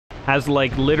has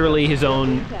like literally his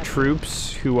own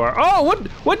troops who are, oh,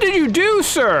 what did you do,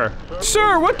 sir?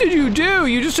 Sir, what did you do?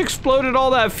 You just exploded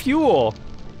all that fuel.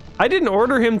 I didn't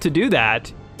order him to do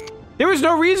that. There was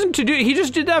no reason to do it. He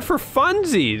just did that for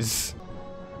funsies.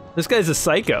 This guy's a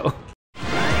psycho.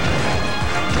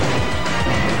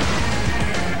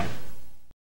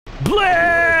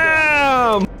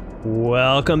 Blam!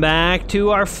 Welcome back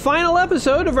to our final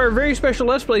episode of our very special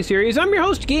Let's Play series. I'm your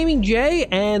host, Gaming Jay,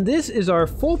 and this is our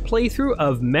full playthrough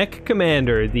of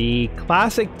MechCommander, the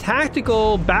classic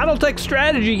tactical Battletech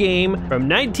strategy game from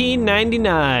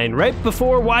 1999. Right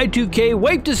before Y2K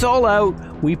wiped us all out,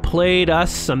 we played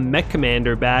us some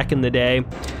MechCommander back in the day.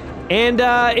 And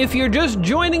if you're just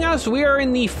joining us, we are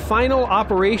in the final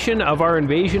operation of our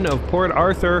invasion of Port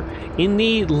Arthur. In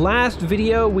the last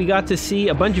video, we got to see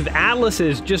a bunch of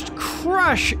atlases just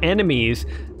crush enemies.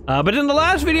 But in the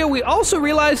last video, we also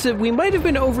realized that we might have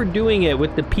been overdoing it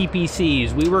with the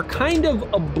PPCs. We were kind of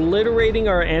obliterating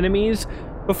our enemies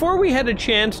before we had a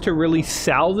chance to really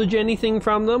salvage anything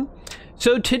from them.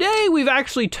 So today, we've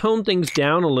actually toned things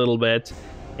down a little bit.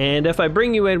 And if I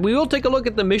bring you in, we will take a look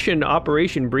at the mission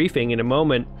operation briefing in a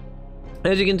moment.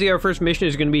 As you can see, our first mission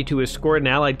is going to be to escort an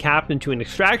allied captain to an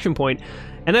extraction point.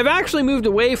 And I've actually moved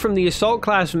away from the assault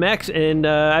class mechs, and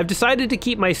I've decided to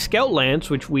keep my scout lance,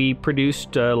 which we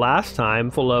produced last time,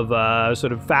 full of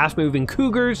sort of fast-moving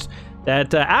cougars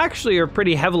that actually are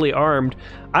pretty heavily armed.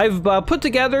 I've put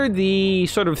together the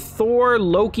sort of Thor,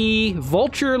 Loki,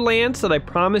 Vulture lance that I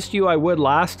promised you I would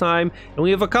last time, and we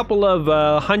have a couple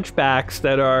of hunchbacks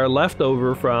that are left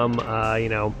over from, you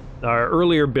know, our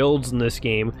earlier builds in this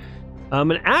game.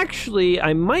 And actually,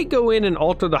 I might go in and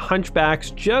alter the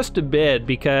hunchbacks just a bit,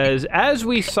 because as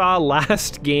we saw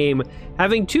last game,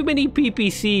 having too many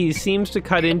PPCs seems to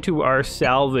cut into our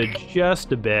salvage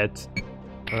just a bit.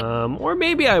 Or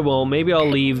maybe I will. Maybe I'll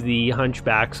leave the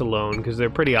hunchbacks alone because they're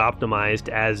pretty optimized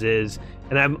as is.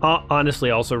 And I'm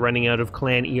honestly also running out of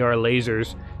clan ER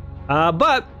lasers.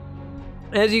 But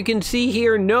as you can see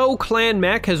here, no clan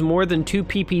mech has more than 2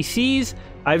 PPCs.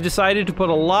 I've decided to put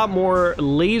a lot more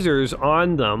lasers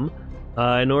on them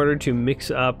in order to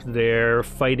mix up their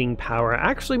fighting power.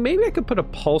 Actually, maybe I could put a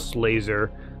pulse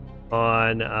laser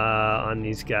on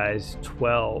these guys.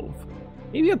 12.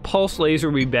 Maybe a pulse laser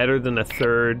would be better than a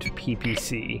 3rd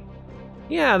PPC.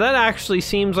 Yeah, that actually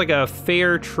seems like a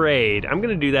fair trade. I'm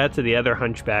going to do that to the other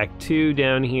hunchback too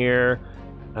down here.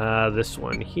 This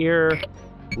one here.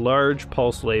 Large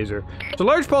pulse laser. So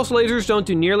large pulse lasers don't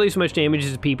do nearly as much damage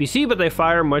as a PPC, but they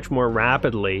fire much more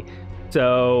rapidly.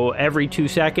 So every 2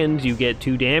 seconds you get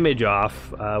 2 damage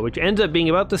off, which ends up being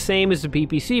about the same as the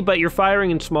PPC, but you're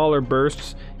firing in smaller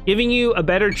bursts, giving you a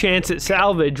better chance at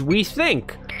salvage, we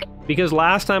think. Because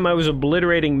last time I was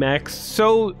obliterating mechs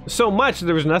so much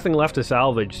there was nothing left to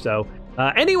salvage. So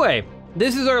anyway,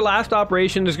 this is our last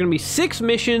operation. There's going to be 6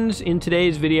 missions in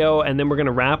today's video, and then we're going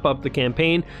to wrap up the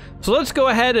campaign. So let's go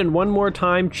ahead and one more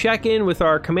time check in with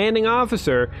our commanding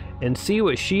officer and see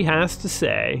what she has to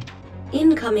say.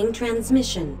 Incoming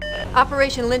transmission.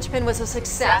 Operation Linchpin was a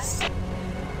success.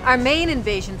 Our main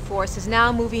invasion force is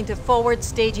now moving to forward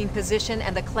staging position,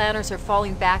 and the clanners are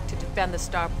falling back to defend the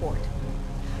starport.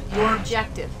 Your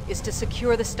objective is to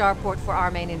secure the starport for our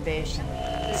main invasion.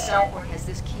 The starport has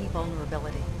this key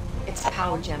vulnerability. Its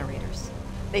power generators.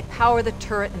 They power the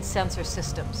turret and sensor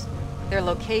systems. Their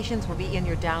locations will be in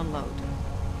your download.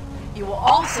 You will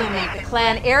also make the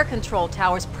clan air control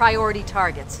towers priority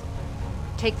targets.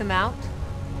 Take them out,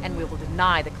 and we will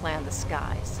deny the clan the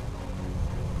skies.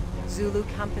 Zulu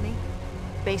Company,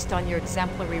 based on your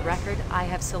exemplary record, I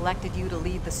have selected you to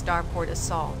lead the starport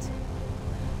assault.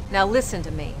 Now listen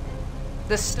to me.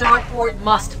 The starport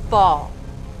must fall.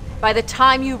 By the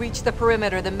time you reach the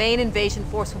perimeter, the main invasion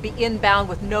force will be inbound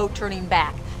with no turning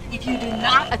back. If you do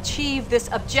not achieve this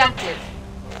objective,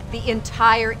 the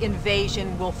entire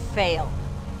invasion will fail.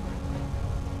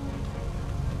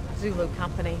 Zulu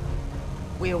Company,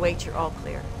 we await your all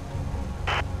clear.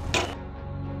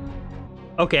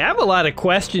 Okay, I have a lot of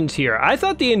questions here. I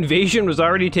thought the invasion was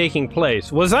already taking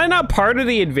place. Was I not part of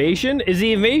the invasion? Is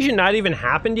the invasion not even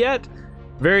happened yet?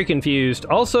 Very confused.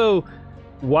 Also,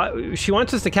 what, she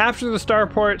wants us to capture the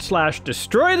starport /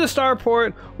 destroy the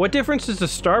starport. What difference does the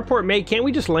starport make? Can't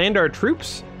we just land our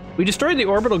troops? We destroyed the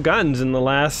orbital guns in the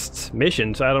last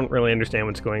mission, so I don't really understand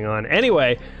what's going on.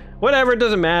 Anyway, whatever, it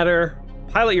doesn't matter.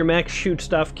 Pilot your mech, shoot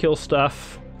stuff, kill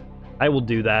stuff. I will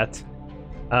do that.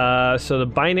 So the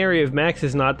binary of mechs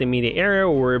is not the immediate area.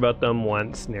 We'll worry about them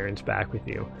once Naren's back with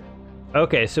you.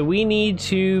 Okay, so we need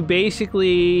to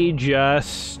basically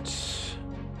just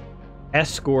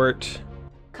escort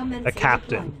a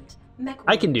captain.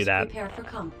 I can do that.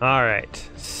 All right,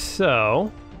 so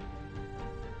so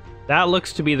that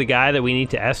looks to be the guy that we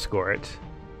need to escort.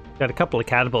 Got a couple of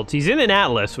catapults. He's in an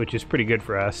Atlas, which is pretty good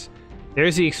for us.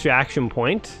 There's the extraction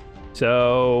point.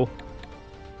 So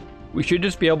we should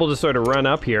just be able to sort of run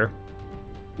up here.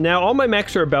 Now, all my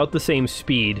mechs are about the same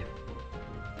speed,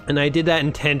 and I did that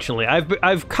intentionally.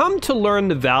 I've come to learn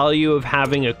the value of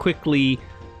having a quickly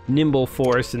nimble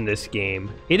force in this game.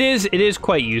 It is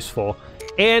quite useful.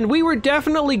 And we were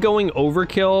definitely going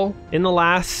overkill in the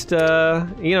last, the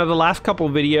last couple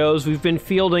of videos. We've been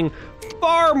fielding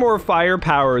far more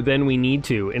firepower than we need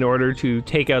to in order to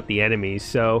take out the enemies.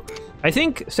 So I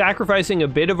think sacrificing a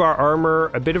bit of our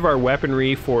armor, a bit of our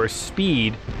weaponry for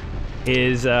speed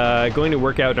is going to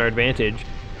work out in our advantage.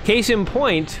 Case in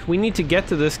point, we need to get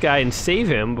to this guy and save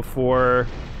him before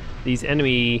these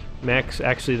enemy mechs,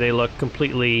 actually they look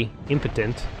completely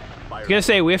impotent. I was gonna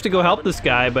say, we have to go help this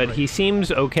guy, but he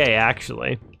seems okay,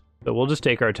 actually. So we'll just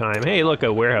take our time. Hey, look,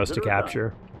 a warehouse to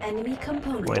capture. Enemy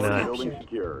components Why not?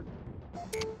 captured.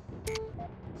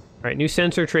 Alright, new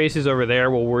sensor traces over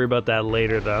there. We'll worry about that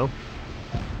later, though.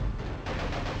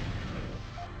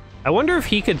 I wonder if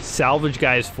he could salvage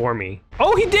guys for me.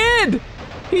 Oh, he did!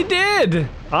 He did!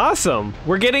 Awesome.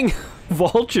 We're getting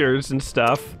vultures and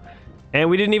stuff, and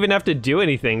we didn't even have to do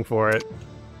anything for it.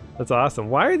 That's awesome.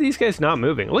 Why are these guys not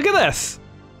moving? Look at this!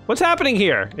 What's happening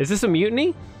here? Is this a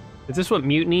mutiny? Is this what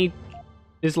mutiny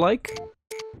is like?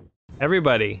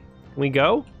 Everybody, can we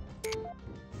go?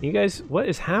 You guys, what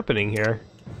is happening here?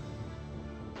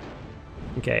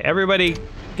 Okay, everybody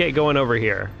get going over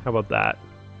here. How about that?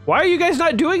 Why are you guys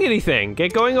not doing anything?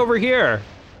 Get going over here.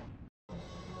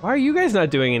 Why are you guys not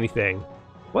doing anything?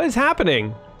 What is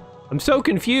happening? I'm so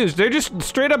confused. They're just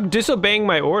straight up disobeying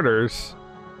my orders.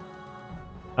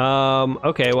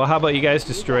 Okay, well, how about you guys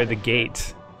destroy the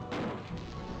gate?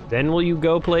 Then will you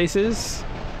go places?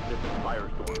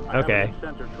 Okay.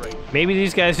 Maybe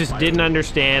these guys just didn't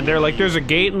understand. They're like, there's a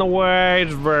gate in the way.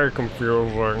 It's very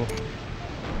confusing.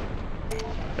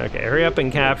 Okay, hurry up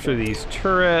and capture these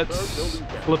turrets.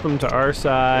 Flip them to our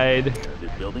side.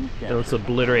 And let's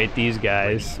obliterate these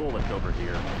guys.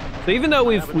 So even though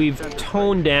we've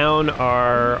toned down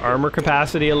our armor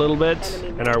capacity a little bit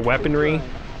and our weaponry,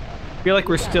 I feel like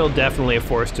we're still definitely a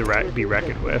force to be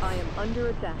reckoned with.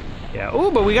 Yeah.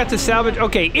 Oh, but we got to salvage.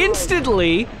 Okay,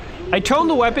 instantly, I toned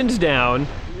the weapons down.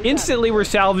 Instantly, we're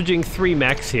salvaging 3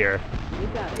 mechs here.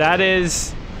 That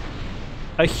is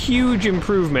a huge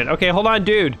improvement. Okay, hold on,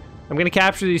 dude. I'm gonna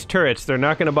capture these turrets. They're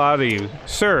not gonna bother you.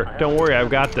 Sir, don't worry, I've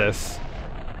got this.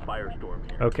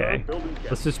 Okay,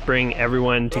 let's just bring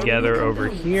everyone together over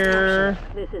here.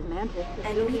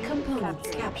 Enemy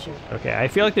components captured. Okay, I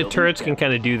feel like the turrets can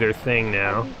kind of do their thing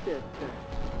now.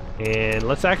 And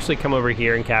let's actually come over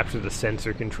here and capture the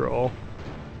sensor control.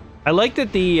 I like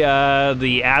that the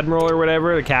admiral or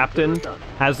whatever, the captain,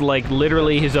 has like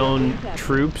literally his own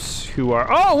troops who are.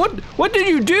 Oh, what did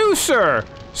you do, sir?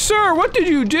 Sir, what did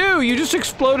you do? You just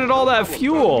exploded all that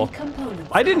fuel.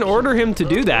 I didn't order him to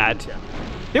do that.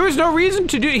 There was no reason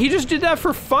to do it. He just did that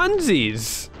for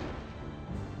funsies.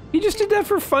 He just did that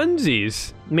for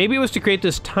funsies. Maybe it was to create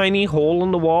this tiny hole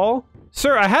in the wall.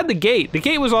 Sir, I had the gate. The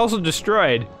gate was also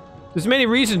destroyed. There's many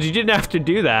reasons you didn't have to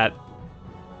do that.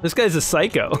 This guy's a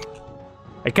psycho.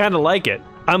 I kind of like it.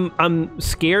 I'm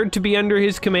scared to be under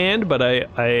his command, but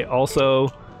I also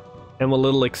am a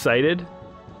little excited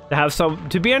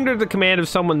to be under the command of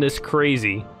someone this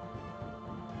crazy.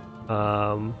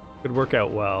 Could work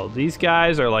out well. These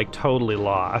guys are like totally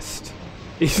lost.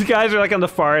 These guys are like on the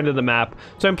far end of the map.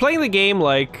 So I'm playing the game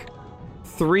like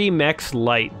 3 mechs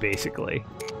light, basically.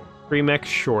 3 mechs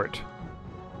short.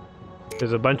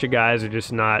 There's a bunch of guys who are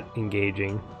just not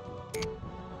engaging.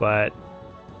 But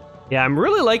yeah, I'm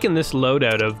really liking this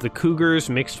loadout of the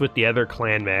Cougars mixed with the other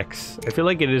clan mechs. I feel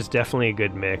like it is definitely a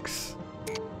good mix.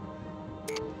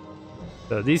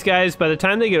 So these guys, by the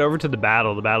time they get over to the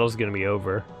battle's gonna be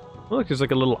over. Look, there's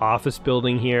like a little office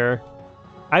building here.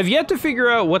 I've yet to figure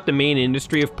out what the main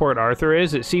industry of Port Arthur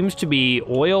is. It seems to be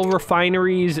oil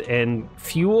refineries and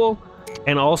fuel,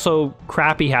 and also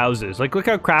crappy houses. Like, look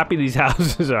how crappy these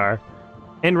houses are.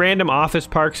 And random office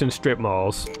parks and strip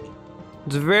malls.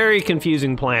 It's a very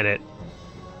confusing planet.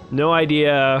 No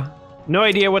idea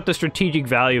what the strategic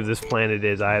value of this planet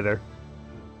is either.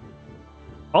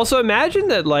 Also, imagine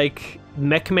that, like,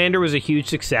 MechCommander was a huge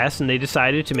success and they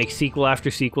decided to make sequel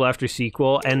after sequel after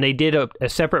sequel, and they did a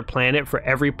separate planet for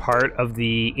every part of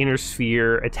the Inner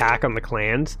Sphere attack on the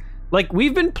clans. Like,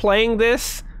 we've been playing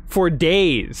this for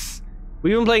days.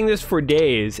 We've been playing this for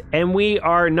days, and we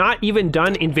are not even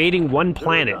done invading one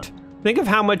planet. Think of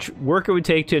how much work it would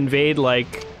take to invade,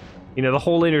 like, you know, the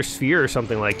whole Inner Sphere or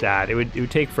something like that. It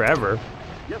would take forever.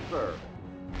 Yes, sir.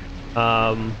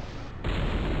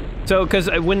 So, because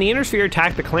when the Inner Sphere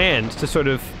attacked the clans to sort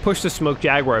of push the Smoke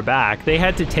Jaguar back, they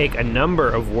had to take a number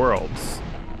of worlds.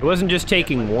 It wasn't just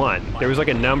taking one. There was like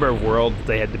a number of worlds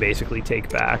they had to basically take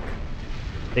back.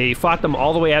 They fought them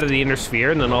all the way out of the Inner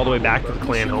Sphere and then all the way back to the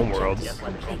clan homeworlds.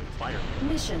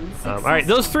 Alright,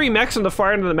 those 3 mechs on the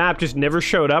far end of the map just never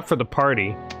showed up for the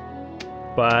party.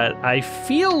 But I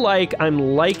feel like I'm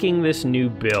liking this new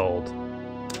build.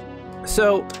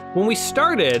 So, when we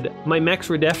started, my mechs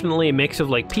were definitely a mix of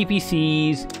like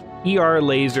PPCs, ER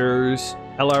lasers,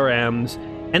 LRMs,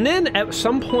 and then at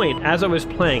some point, as I was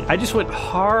playing, I just went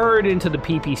hard into the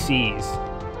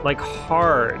PPCs. Like,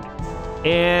 hard.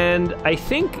 And I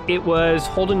think it was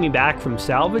holding me back from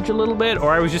salvage a little bit,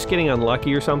 or I was just getting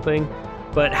unlucky or something.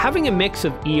 But having a mix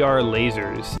of ER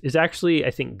lasers is actually,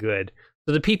 I think, good.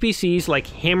 So the PPCs, like,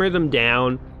 hammer them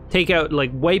down, take out,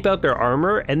 like, wipe out their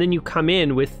armor, and then you come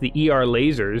in with the ER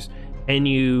lasers, and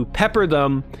you pepper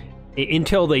them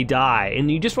until they die.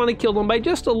 And you just want to kill them by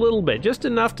just a little bit, just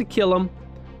enough to kill them,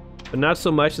 but not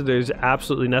so much that there's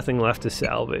absolutely nothing left to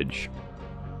salvage.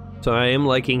 So I am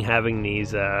liking having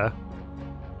these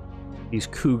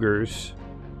cougars.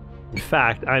 In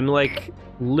fact, I'm, like,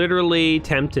 literally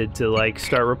tempted to, like,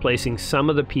 start replacing some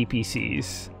of the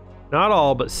PPCs. Not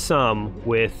all, but some,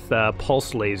 with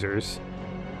pulse lasers,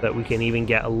 that we can even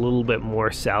get a little bit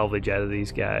more salvage out of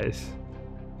these guys.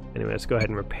 Anyway, let's go ahead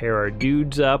and repair our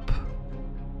dudes up.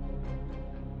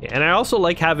 And I also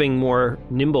like having more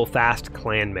nimble, fast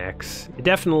clan mechs. It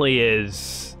definitely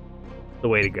is the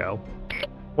way to go.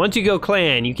 Once you go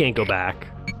clan, you can't go back.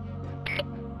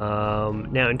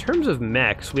 Now, in terms of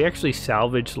mechs, we actually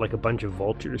salvaged like a bunch of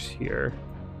vultures here.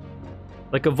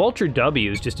 Like a vulture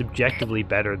W is just objectively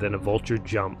better than a vulture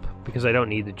jump, because I don't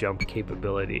need the jump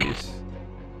capabilities.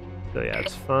 So yeah,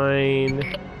 it's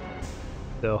fine.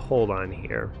 So hold on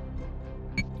here.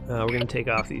 We're gonna take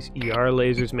off these ER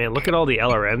lasers. Man, look at all the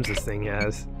LRMs this thing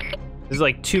has. This is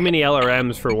like too many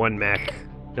LRMs for one mech.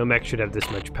 No mech should have this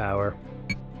much power.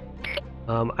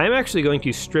 I'm actually going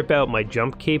to strip out my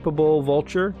jump-capable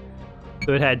vulture.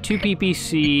 So it had 2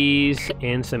 PPCs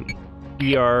and some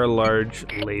ER large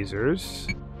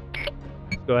lasers.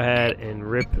 Go ahead and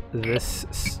rip this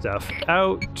stuff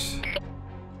out.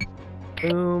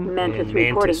 Boom, and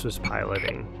Mantis was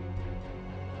piloting.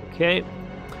 Okay.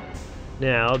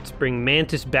 Now, let's bring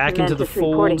Mantis back into the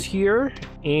fold here,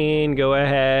 and go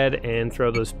ahead and throw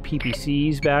those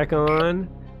PPCs back on.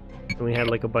 And we had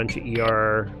like a bunch of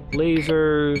ER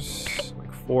lasers,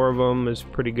 like 4 of them is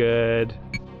pretty good.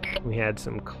 We had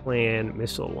some clan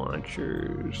missile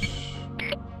launchers.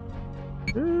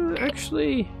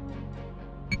 Actually,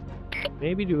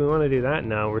 maybe do we want to do that?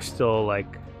 No, we're still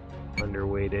like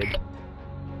underweighted.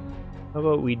 How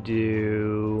about we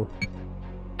do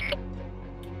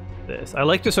this? I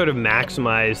like to sort of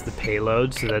maximize the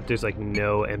payload so that there's like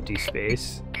no empty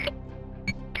space.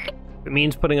 If it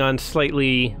means putting on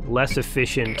slightly less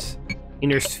efficient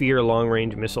inner sphere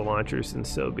long-range missile launchers, then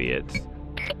so be it.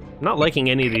 I'm not liking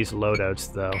any of these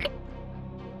loadouts though.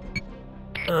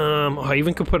 I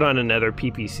even could put on another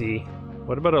PPC.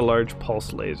 What about a large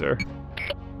pulse laser?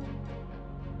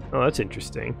 Oh, that's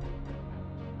interesting.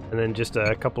 And then just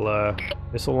a couple of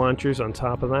missile launchers on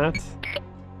top of that.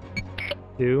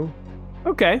 2.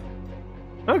 Okay.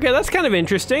 Okay, that's kind of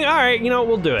interesting. Alright, you know,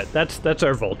 we'll do it. That's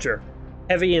our vulture.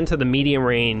 Heavy into the medium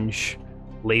range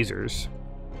lasers.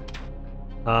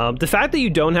 The fact that you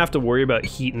don't have to worry about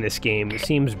heat in this game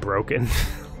seems broken.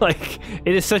 Like,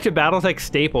 it is such a Battletech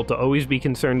staple to always be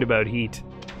concerned about heat.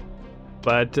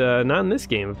 But not in this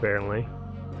game, apparently.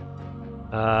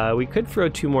 We could throw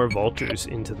 2 more vultures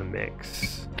into the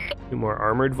mix. 2 more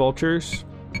armored vultures.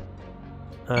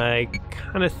 I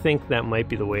kind of think that might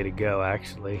be the way to go,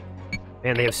 actually.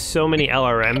 Man, they have so many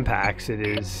LRM packs, it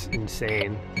is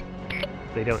insane.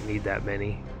 They don't need that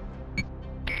many.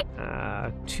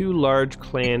 2 large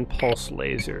clan pulse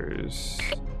lasers.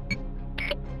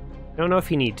 I don't know if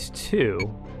he needs 2.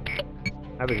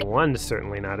 Having 1 is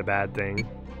certainly not a bad thing.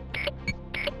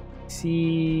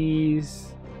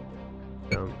 C's.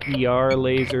 Some ER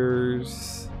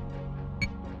lasers.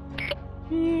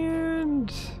 And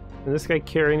can this guy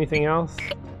carry anything else?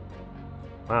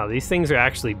 Wow, these things are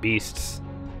actually beasts.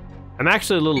 I'm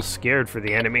actually a little scared for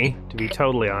the enemy, to be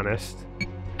totally honest.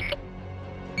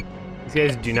 These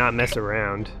guys do not mess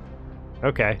around.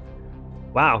 Okay.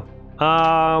 Wow.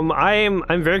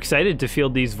 I'm very excited to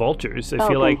field these vultures. I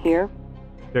feel like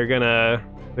they're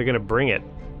gonna bring it.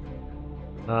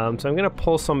 So I'm gonna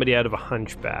pull somebody out of a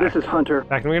hunchback. This is Hunter. In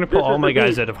fact, I'm gonna pull all my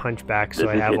guys out of hunchback so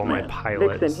I have all my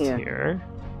pilots here.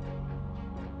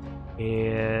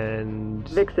 And...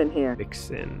 Vixen here.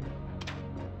 Vixen.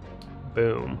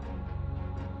 Boom.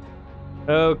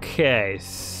 Okay,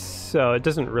 so it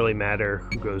doesn't really matter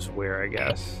who goes where, I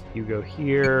guess. You go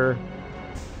here.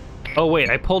 Oh wait,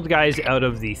 I pulled guys out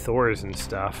of the Thors and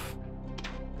stuff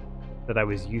that I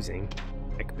was using.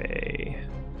 Mech Bay.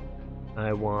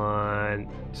 I want...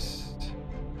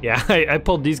 Yeah, I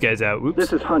pulled these guys out. Oops.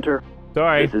 This is Hunter.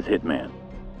 Sorry. This is Hitman.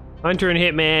 Hunter and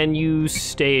Hitman, you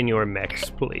stay in your mechs,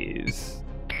 please.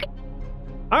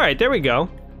 Alright, there we go.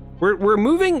 We're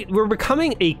moving, we're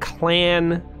becoming a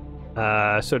clan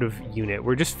sort of unit.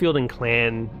 We're just fielding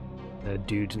clan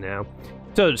dudes now.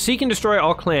 So, seek and destroy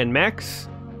all clan mechs.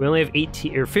 We only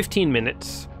have 15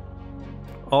 minutes.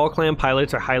 All clan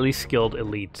pilots are highly skilled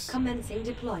elites. Commencing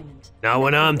deployment. Now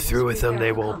when I'm through with them,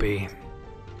 they won't be.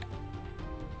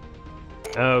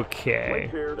 Okay. Wait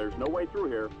here. There's no way through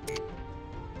here.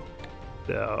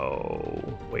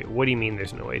 So, wait, what do you mean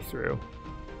there's no way through?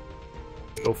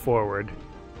 Go forward.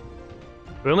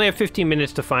 We only have 15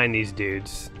 minutes to find these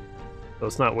dudes, so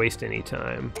let's not waste any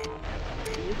time.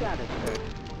 You got it, sir.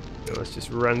 So let's just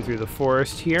run through the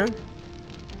forest here.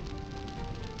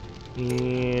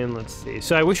 And let's see.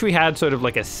 So I wish we had sort of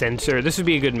like a sensor. This would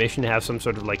be a good mission to have some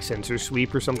sort of like sensor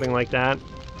sweep or something like that.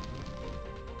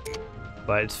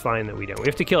 But it's fine that we don't. We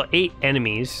have to kill 8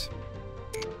 enemies.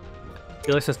 I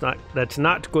feel like that's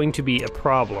not going to be a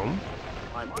problem.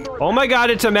 Oh my god,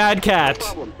 it's a mad cat!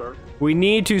 We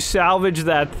need to salvage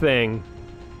that thing.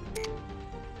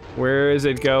 Where is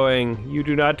it going? You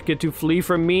do not get to flee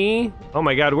from me? Oh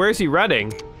my god, where is he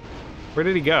running? Where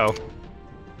did he go?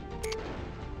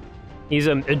 He's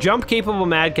a jump-capable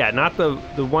mad cat, not the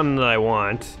one that I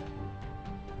want.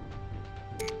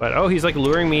 But, oh, he's like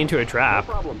luring me into a trap.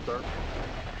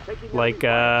 Like,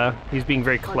 he's being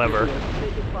very clever.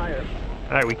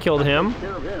 Alright, we killed him.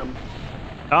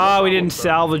 Oh, we didn't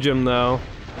salvage him, though.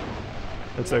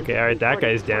 That's okay. Alright, that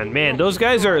guy's down. Man, those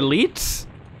guys are elites?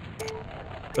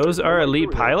 Those are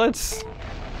elite pilots?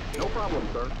 No problem,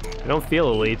 sir. I don't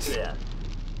feel elites.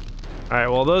 Alright,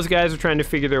 well, those guys are trying to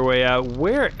figure their way out.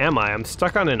 Where am I? I'm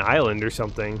stuck on an island or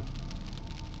something.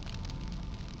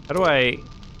 How do I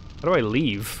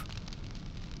leave?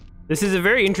 This is a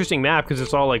very interesting map because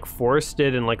it's all like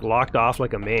forested and like locked off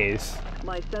like a maze.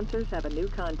 My sensors have a new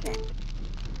contact.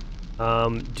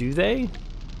 Do they?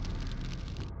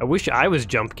 I wish I was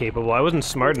jump capable. I wasn't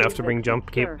smart enough to bring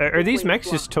jump cap. Are these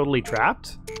mechs just totally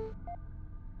trapped?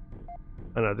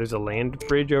 Oh no, there's a land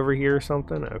bridge over here or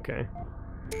something? Okay.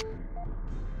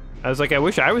 I was like, I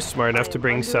wish I was smart enough to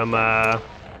bring some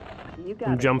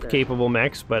jump capable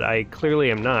mechs, but I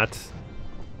clearly am not.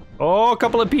 Oh, a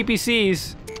couple of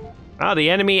PPCs. Oh,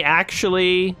 the enemy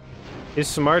actually is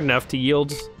smart enough to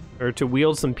wield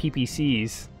some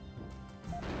PPCs.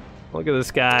 Look at this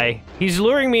guy. He's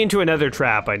luring me into another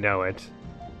trap, I know it.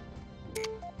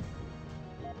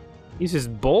 He's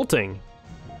just bolting.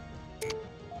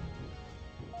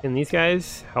 Can these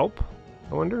guys help,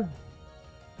 I wonder?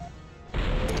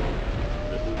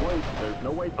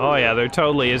 Oh yeah, there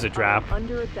totally is a trap.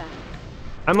 Under attack.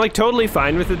 I'm like totally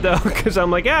fine with it though, because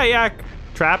I'm like, yeah,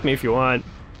 trap me if you want.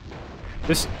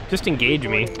 Just engage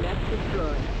me.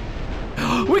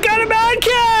 We got a Mad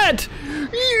Cat!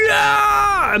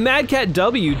 Yeah! A Mad Cat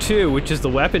W too, which is the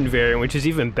weapon variant, which is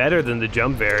even better than the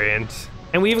jump variant.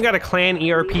 And we even got a clan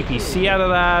ERPPC out of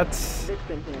that.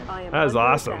 That is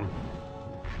awesome.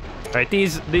 Alright,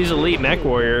 these elite mech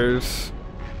warriors,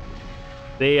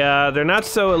 they're not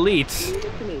so elite,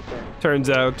 turns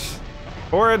out.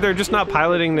 Or they're just not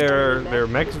piloting their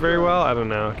mechs very well. I don't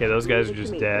know. Okay, those guys are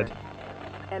just dead.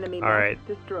 Alright.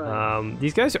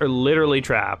 These guys are literally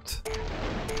trapped.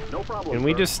 No problem. Can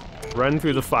we just run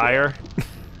through the fire?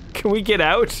 Can we get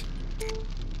out?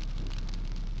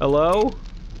 Hello?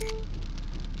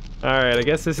 Alright, I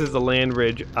guess this is the land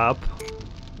bridge up.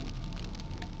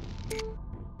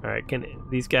 Alright, can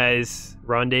these guys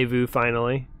rendezvous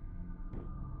finally?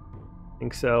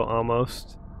 Think so,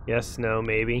 almost. Yes, no,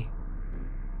 maybe.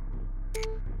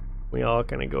 We all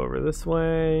kind of go over this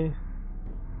way.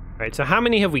 Alright, so how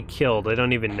many have we killed? I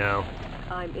don't even know.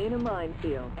 I'm in a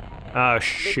minefield. Oh,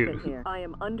 shoot. Here. I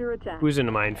am under attack. Who's in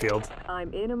a minefield?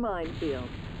 I'm in a minefield.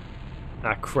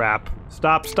 Ah, crap.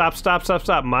 Stop.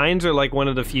 Mines are like one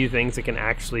of the few things that can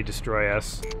actually destroy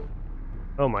us.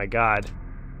 Oh my god.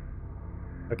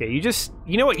 Okay,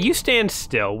 you know what? You stand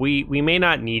still. We may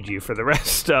not need you for the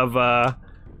rest of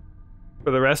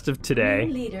today.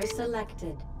 New leader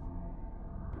selected.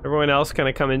 Everyone else kind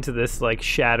of come into this like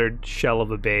shattered shell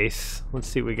of a base. Let's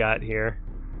see what we got here.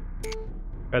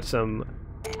 Got some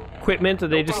equipment that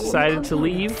they just decided to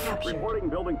leave. Reporting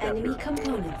building capture. Enemy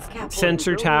components captured.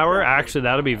 Sensor tower. Actually,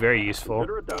 that'll be very useful.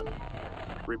 Consider it done.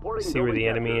 Reporting See where the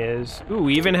building enemy capture. is. Ooh,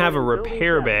 we even have a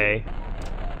repair bay.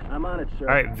 I'm on it, sir.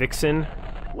 All right, Vixen.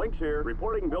 Links here.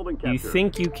 Reporting building Do you capture.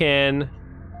 think you can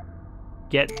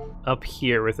get up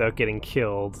here without getting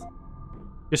killed?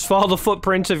 Just follow the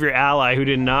footprints of your ally who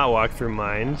did not walk through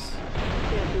mines.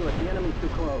 Can't do it. The enemy's too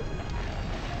close.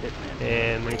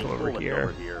 And we come over Bullets here.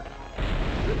 over here.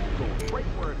 This goes right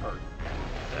where it hurts.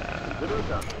 Consider it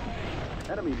done.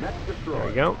 Enemy mech destroyed. There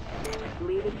we go.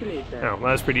 Leave it to me, sir. Oh, that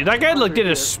was pretty. That guy did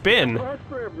a spin. Work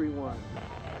for everyone.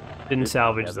 Didn't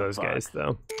salvage those guys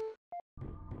though.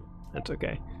 That's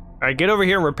okay. All right, get over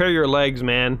here and repair your legs,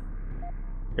 man.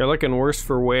 You're looking worse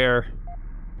for wear.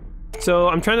 So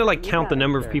I'm trying to like count the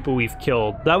number of people we've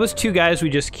killed. That was 2 guys we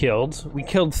just killed. We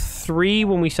killed 3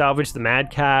 when we salvaged the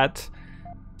Mad Cat.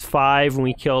 5 when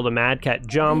we killed a Mad Cat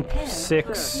jump.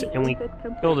 6 and we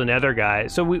killed another guy.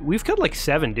 So we've killed like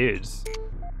 7 dudes.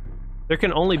 There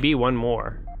can only be 1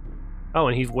 more. Oh,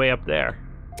 and he's way up there.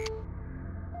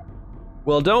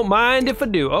 Well, don't mind if I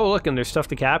do. Oh, look, and there's stuff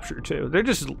to capture too. They're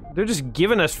just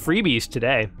giving us freebies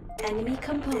today. Enemy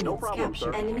components No problem,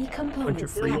 captured. sir. Enemy components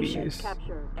of captured. freebies.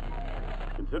 Capture.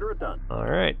 Consider it done. All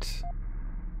right.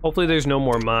 Hopefully there's no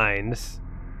more mines.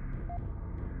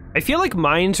 I feel like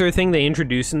mines are a thing they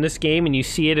introduce in this game, and you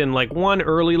see it in like one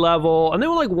early level, and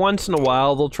then like once in a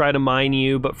while they'll try to mine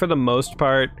you, but for the most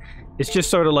part, it's just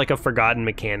sort of like a forgotten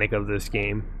mechanic of this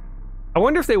game. I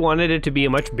wonder if they wanted it to be a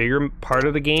much bigger part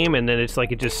of the game, and then it's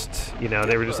like it just, you know,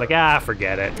 they were just like, ah,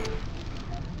 forget it.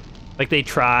 Like they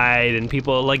tried, and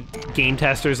people, like game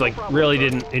testers, like really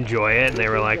didn't enjoy it, and they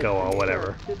were like, oh, well,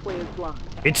 whatever. This way is blocked.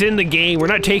 It's in the game, we're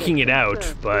not taking it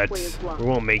out, but we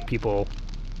won't make people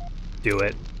do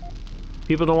it.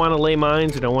 People don't want to lay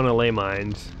mines, they don't want to lay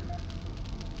mines.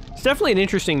 It's definitely an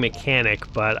interesting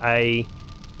mechanic, but I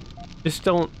just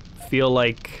don't feel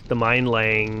like the mine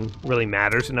laying really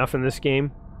matters enough in this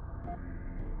game.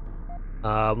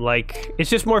 Like, it's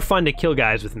just more fun to kill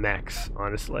guys with mechs,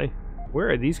 honestly. Where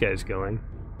are these guys going?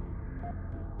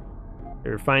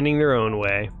 They're finding their own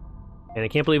way. And I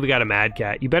can't believe we got a Mad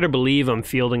Cat. You better believe I'm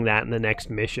fielding that in the next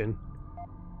mission.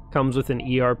 Comes with an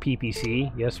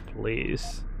ERPPC. Yes,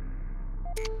 please.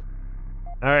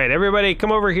 Alright, everybody,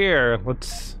 come over here.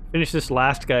 Let's finish this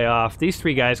last guy off. These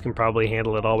 3 guys can probably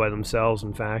handle it all by themselves,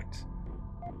 in fact.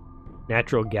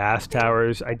 Natural gas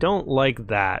towers. I don't like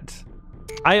that.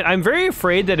 I'm very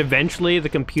afraid that eventually the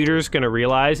computer's gonna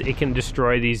realize it can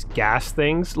destroy these gas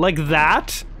things like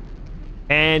that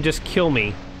and just kill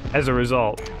me as a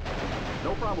result.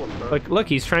 No problem, sir. Like, look,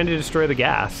 he's trying to destroy the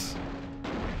gas.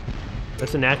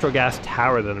 That's a natural gas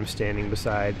tower that I'm standing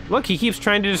beside. Look, he keeps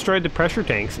trying to destroy the pressure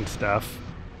tanks and stuff.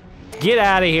 Get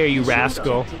out of here, you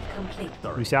rascal. Objective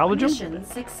complete. We salvage him? Mission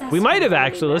successful. We might have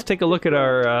actually. Let's take a look at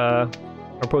our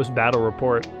post-battle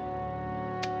report.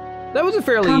 That was a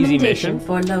fairly easy Commendation mission.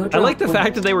 for low I like the drop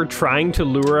fact that they were trying to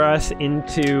lure us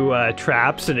into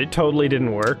traps and it totally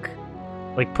didn't work.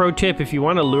 Like, pro tip, if you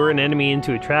want to lure an enemy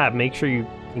into a trap, make sure you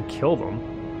can kill them.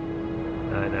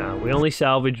 No, we only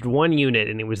salvaged 1 unit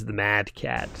and it was the Mad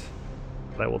Cat.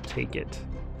 But I will take it.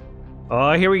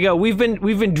 Oh, here we go. We've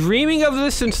been dreaming of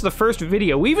this since the first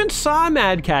video. We even saw a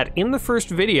Mad Cat in the first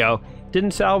video.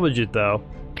 Didn't salvage it though.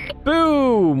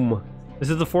 Boom! This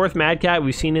is the 4th Mad Cat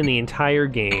we've seen in the entire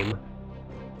game.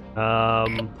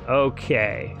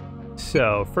 Okay.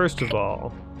 So, first of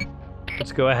all,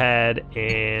 let's go ahead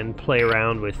and play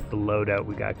around with the loadout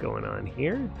we got going on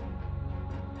here.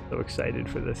 So excited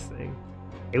for this thing.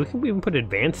 Hey, we can even put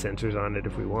advanced sensors on it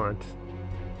if we want. Do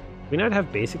we not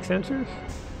have basic sensors?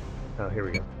 Oh, here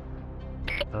we go.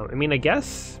 I mean, I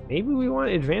guess maybe we want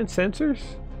advanced sensors?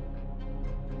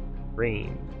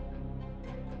 Rain.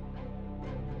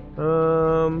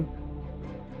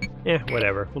 Yeah,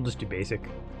 whatever. We'll just do basic.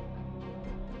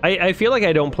 I feel like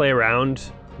I don't play around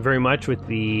very much with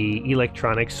the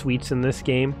electronic suites in this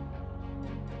game.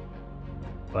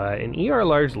 But an ER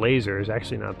large laser is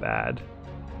actually not bad.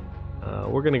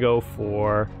 We're gonna go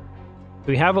for...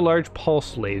 We have a large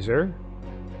pulse laser.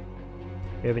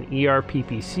 We have an ER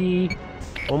PPC,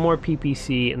 1 more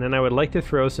PPC, and then I would like to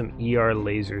throw some ER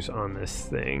lasers on this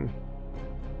thing.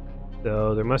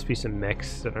 So there must be some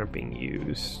mechs that aren't being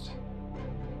used.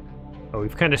 Oh,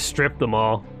 we've kind of stripped them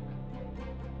all.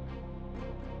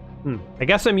 I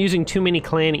guess I'm using too many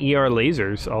clan ER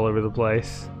lasers all over the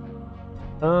place.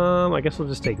 I guess we'll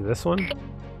just take this one.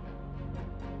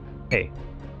 Hey,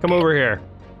 come over here.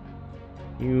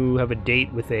 You have a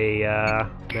date with a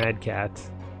Mad Cat.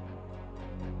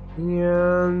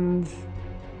 And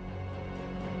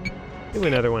do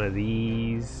another one of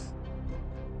these.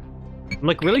 I'm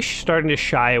like really starting to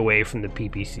shy away from the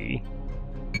PPC.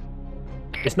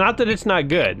 It's not that it's not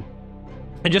good.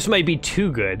 It just might be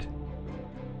too good.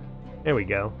 There we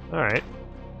go. Alright.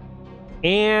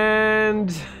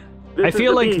 And I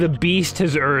feel like the Beast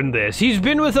has earned this. He's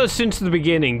been with us since the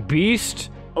beginning.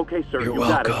 Beast, Okay, sir. you're you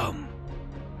got it. welcome.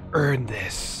 Earn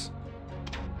this.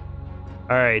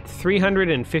 Alright,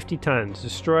 350 tons.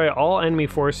 Destroy all enemy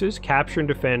forces. Capture and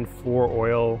defend 4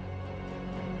 oil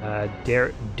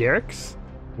derricks.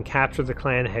 And capture the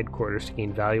clan headquarters to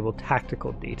gain valuable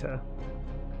tactical data.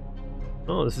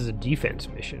 Oh, this is a defense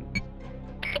mission.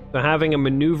 So having a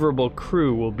maneuverable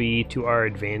crew will be to our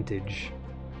advantage.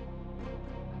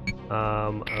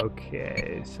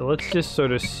 Okay, so let's just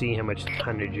sort of see how much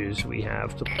tonnages we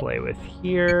have to play with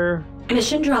here.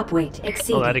 Mission drop weight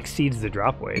exceeded. Oh, that exceeds the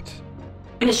drop weight.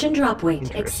 Mission drop weight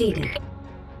Interesting. exceeded.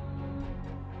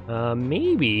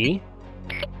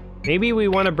 Maybe we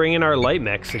want to bring in our light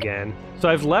mechs again. So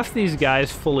I've left these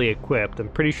guys fully equipped. I'm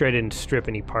pretty sure I didn't strip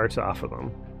any parts off of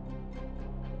them.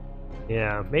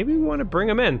 Yeah, maybe we want to bring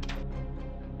them in.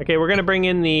 Okay, we're gonna bring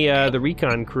in the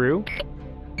recon crew.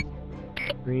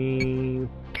 3,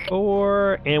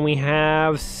 4, and we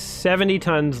have 70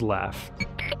 tons left.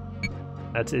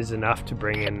 That is enough to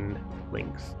bring in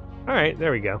links. All right,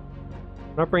 there we go.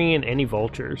 Not bringing in any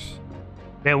vultures.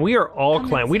 Man, we are all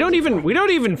clan. We don't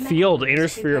even field inner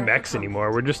sphere mechs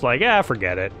anymore. We're just like, ah,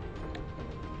 forget it.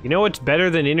 You know what's better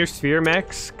than inner sphere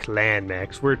mechs? Clan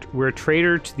mechs. We're a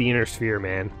traitor to the inner sphere,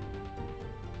 man.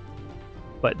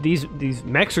 But these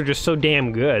mechs are just so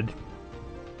damn good.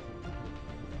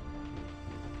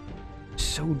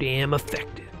 So damn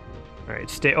effective. All right,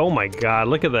 stay. Oh my god,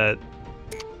 look at that.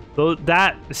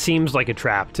 That seems like a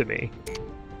trap to me.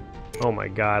 Oh my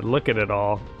god, look at it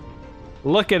all.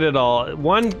 Look at it all.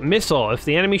 One missile. If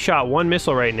the enemy shot one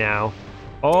missile right now.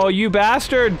 Oh, you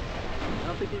bastard!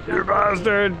 You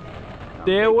bastard!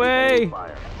 Stay away!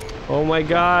 Oh my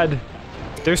god.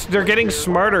 They're getting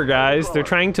smarter, guys. They're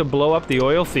trying to blow up the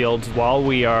oil fields while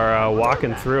we are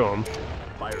walking through them.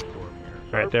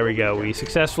 Alright, there we go. We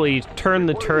successfully turned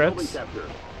the turrets.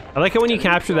 I like it when you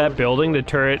capture that building, the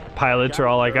turret pilots are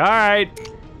all like, alright,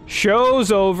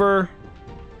 show's over.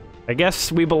 I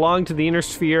guess we belong to the inner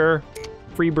sphere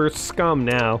Freebirth scum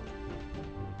now.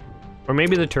 Or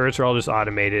maybe the turrets are all just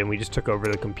automated and we just took over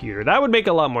the computer. That would make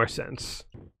a lot more sense.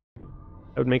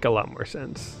 That would make a lot more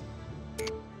sense.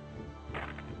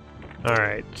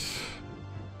 Alright.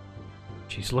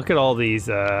 Jeez, look at all these,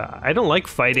 I don't like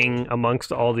fighting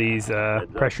amongst all these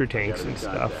pressure tanks and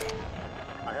stuff.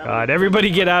 God, everybody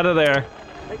get out of there.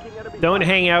 Don't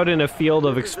hang out in a field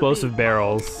of explosive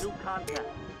barrels.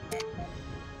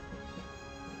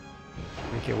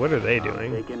 Okay, what are they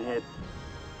doing?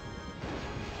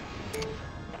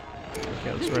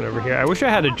 Okay, let's run over here. I wish I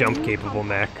had a jump-capable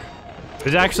mech. It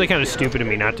was actually kind of stupid of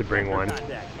me not to bring one.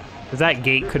 Because that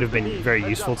gate could have been very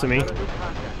useful to me.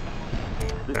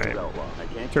 Alright.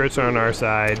 Turrets are on our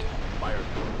side.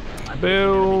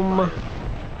 Boom! Are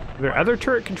there other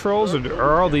turret controls, or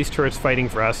are all these turrets fighting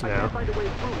for us now?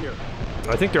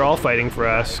 I think they're all fighting for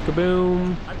us.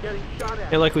 Kaboom!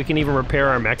 And like we can even repair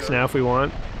our mechs now if we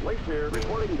want.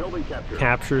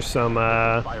 Capture some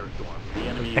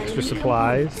extra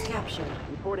supplies.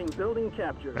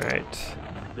 Alright.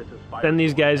 Send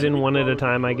these guys in one at a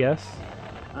time, I guess.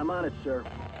 I'm on it, sir.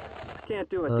 Can't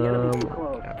do it. The enemy's too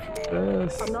close.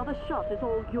 This. Another shot is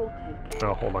all you'll take.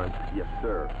 Oh, hold on. Yes,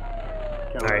 sir.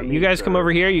 Alright, you guys come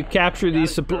over here, you capture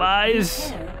these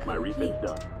supplies. My refit's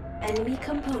done. Enemy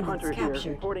components Hunter here. captured.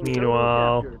 Reporting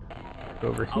Meanwhile, building captured.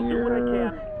 over I'll do what I here.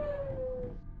 can.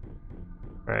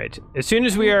 Alright, as soon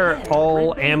as we are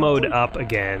all ammoed up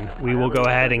again, we will go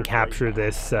ahead and capture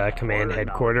this command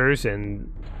headquarters,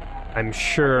 and I'm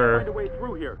sure Find a way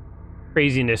through here.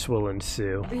 craziness will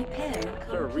ensue. Repair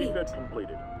Sir, complete. refit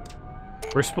completed.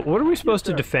 What are we supposed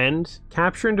to defend?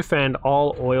 Capture and defend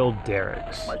all oil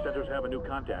derricks. My sensors have a new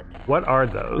contact. What are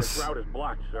This those? route is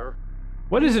blocked, sir.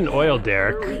 What is an oil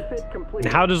derrick? Refit completed.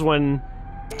 And how does one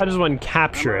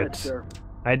capture I'm on it? sir.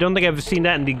 I don't think I've seen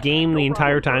that in the game the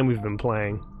entire time we've been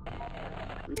playing.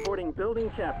 Reporting building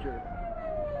captured.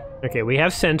 Okay, we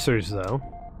have sensors though.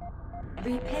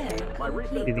 Repair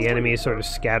complete. The enemy is sort of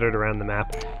scattered around the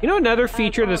map. You know, another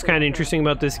feature that's kind of interesting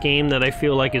about this game that I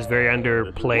feel like is very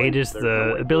underplayed is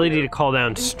the ability to call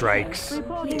down strikes.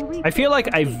 I feel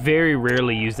like I very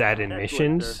rarely use that in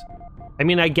missions. I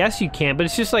mean, I guess you can, but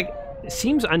it's just like, it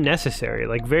seems unnecessary.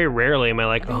 Like, very rarely am I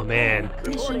like, oh man,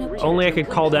 Mission objective only I could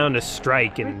call complete. down a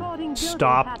strike and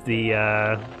stop the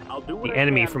I'll do what I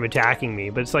enemy can. from attacking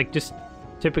me. But it's like, just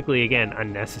typically, again,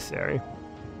 unnecessary.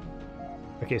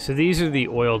 Okay, so these are the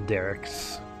oil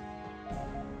derricks.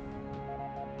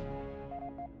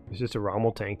 There's just a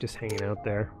Rommel tank just hanging out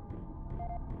there.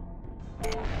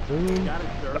 Got it,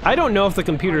 sir. I don't know if the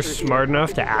computer's smart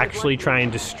enough to actually try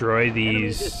and destroy Enemy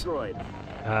these destroyed.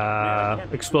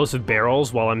 explosive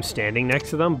barrels while I'm standing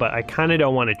next to them, but I kind of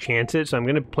don't want to chance it, so I'm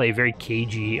going to play very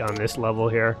cagey on this level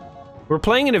here. We're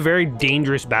playing in a very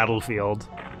dangerous battlefield.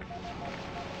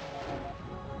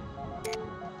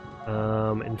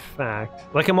 In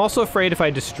fact, like, I'm also afraid if I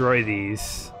destroy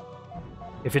these,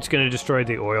 if it's going to destroy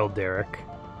the oil derrick.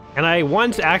 And I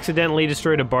once accidentally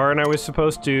destroyed a barn I was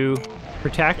supposed to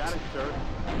protect, Got it, sir.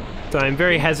 so I'm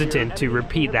very hesitant to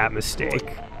repeat that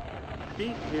mistake.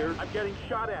 Beat here. I'm getting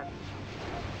shot at.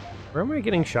 Where am I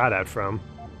getting shot at from?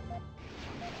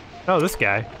 Oh, this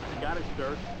guy. Got it,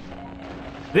 sir.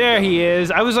 There He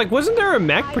is. I was like, wasn't there a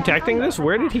mech protecting this?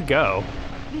 Where did he go?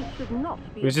 This should not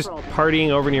be He was just partying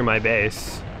over near my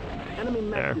base.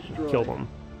 Enemy There, mech destroyed. killed him.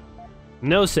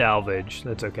 No salvage.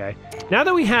 That's okay. Now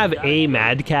that we have a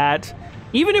Mad Cat,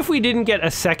 even if we didn't get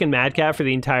a second Mad Cat for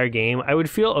the entire game, I would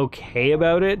feel okay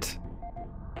about it.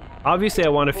 Obviously, I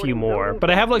want a few more,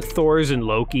 but I have like Thors and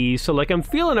Loki, so like I'm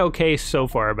feeling okay so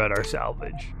far about our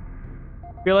salvage.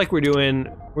 I feel like we're doing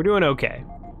okay.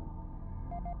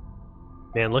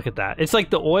 Man, look at that. It's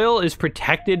like the oil is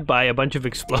protected by a bunch of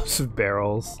explosive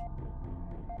barrels.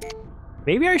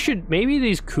 Maybe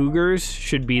these Cougars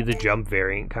should be the jump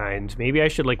variant kinds. Maybe I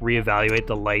should like reevaluate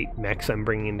the light mechs I'm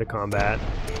bringing into combat.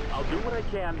 I'll do what I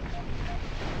can.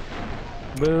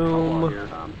 Boom.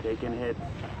 I'm taking hits.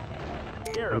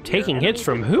 I'm taking hits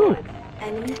from who?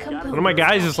 Enemy component. One of my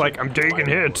guys is like, I'm taking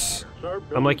hits.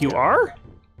 I'm like, you are?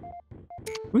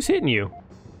 Who's hitting you?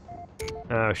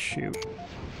 Oh, shoot.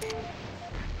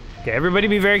 Okay, everybody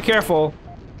be very careful.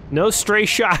 No stray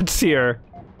shots here.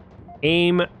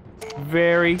 Aim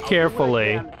very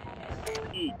carefully.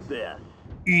 Eat this.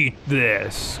 Eat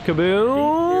this.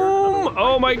 Kaboom!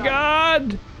 Oh my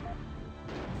god!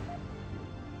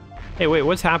 Hey, wait,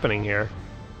 what's happening here?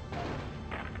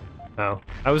 Oh,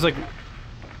 I was like...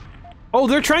 Oh,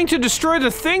 they're trying to destroy the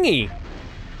thingy!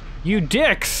 You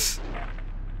dicks!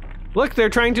 Look, they're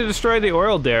trying to destroy the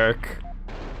oil derrick.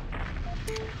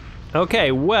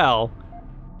 Okay, well...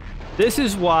 This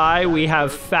is why we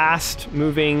have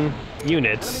fast-moving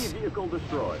units. Enemy vehicle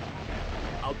destroyed.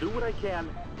 I'll do what I can.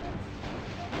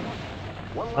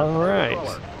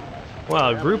 Alright.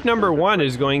 Well, group number 1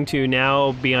 is going to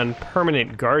now be on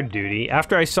permanent guard duty.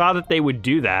 After I saw that they would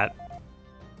do that,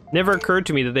 never occurred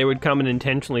to me that they would come and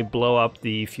intentionally blow up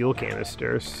the fuel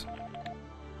canisters.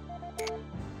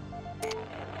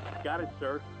 Got it,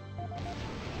 sir.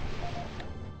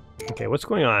 Okay, what's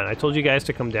going on? I told you guys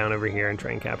to come down over here and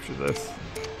try and capture this.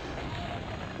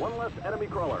 One less enemy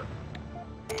crawler.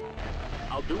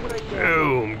 I'll do what I can.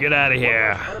 Boom! Get out of One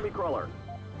here. less enemy crawler.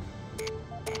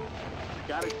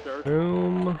 Got it, sir.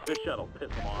 Boom. This shuttle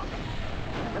pissed them off.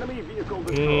 Enemy vehicle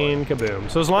destroyed. And kaboom.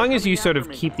 So as long as you sort of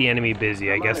keep the enemy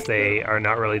busy, I guess they are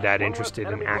not really that interested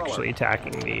in actually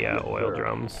attacking the oil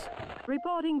drums.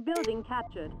 Reporting building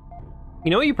captured. You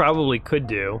know what you probably could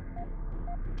do?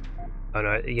 Oh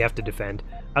no, you have to defend.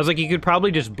 I was like, you could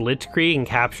probably just blitzkrieg and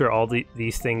capture all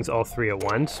these things all three at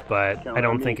once, but I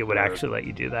don't think it would actually let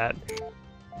you do that.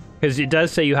 Because it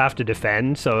does say you have to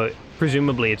defend, so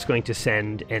presumably it's going to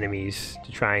send enemies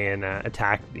to try and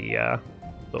attack the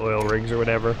oil rigs or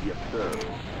whatever. Yes, sir.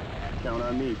 Count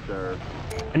on me, sir.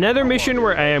 Another mission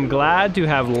where I am glad to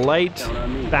have light,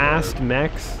 fast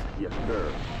mechs. Yes, sir.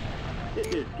 This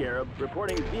is Scarab,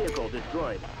 reporting vehicle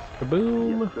destroyed.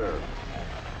 Kaboom. Yes, sir.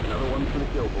 Another one for the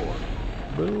kill board.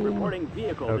 Boom. Reporting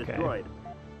vehicle Okay. destroyed.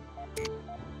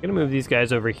 I'm gonna move these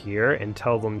guys over here and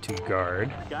tell them to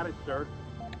guard. Got it, sir.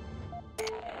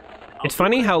 It's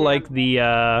funny how like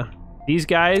these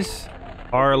guys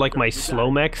are like my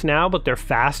slow mechs now, but they're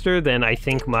faster than I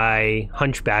think my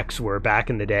hunchbacks were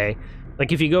back in the day.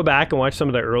 Like if you go back and watch some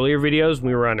of the earlier videos when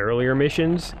we were on earlier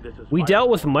missions, we dealt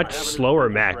with much slower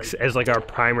mechs as like our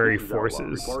primary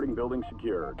forces. Reporting building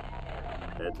secured.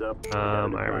 Heads up.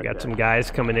 Alright, we got some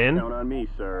guys coming in. Count on me,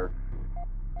 sir.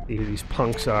 See who these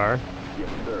punks are. Yes,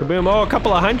 sir. Kaboom! Oh, a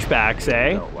couple of hunchbacks,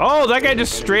 eh? Oh, that guy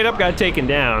just straight up got taken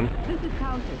down. This is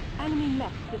counted. Enemy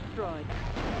mech destroyed.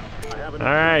 I have an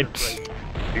Alright.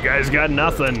 You guys got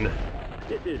nothing.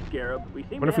 This is Scarab. We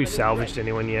seem Wonder if to we have it salvaged right.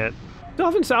 anyone yet. Still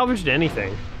haven't salvaged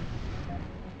anything.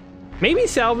 Maybe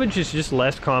salvage is just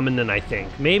less common than I think.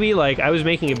 Maybe, like, I was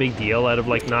making a big deal out of,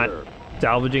 like, not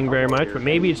salvaging very much, but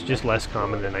maybe it's just less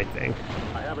common than I think.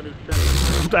 I have a new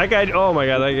setting. That guy, oh my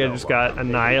god, that guy just got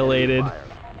annihilated.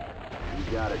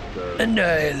 You got it, sir.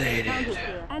 Annihilated. Counted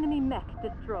here. Enemy mech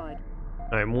destroyed.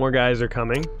 Alright, more guys are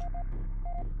coming.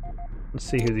 Let's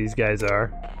see who these guys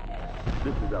are.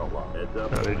 This is Outlaw. Heads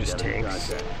up. No, they're just Got any tanks.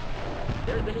 contact.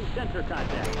 There's a new sensor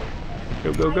contact.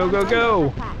 Go, go, go, go,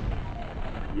 go!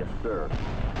 Yes, sir.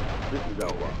 This is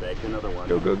Outlaw. Back another one.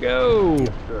 Go, go, go!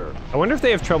 Yes, sir. I wonder if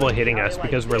they have trouble hitting us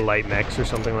because we're light mechs or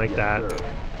something like that. Yes, sir.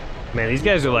 Man, these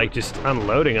guys are like just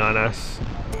unloading on us.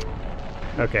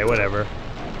 Okay, whatever.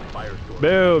 Firestorm.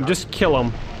 Boom, just kill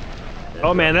them.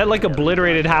 Oh man, that like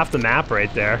obliterated half the map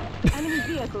right there. Enemy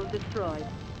vehicle destroyed.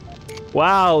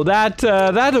 Wow, that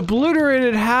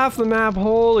obliterated half the map.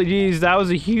 Holy jeez, that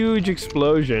was a huge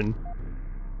explosion.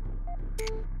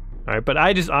 All right, but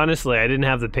I just honestly, I didn't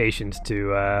have the patience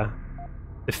to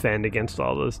defend against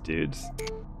all those dudes.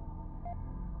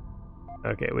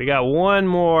 Okay, we got one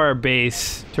more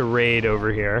base to raid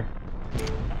over here.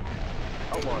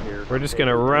 Outlaw here. We're just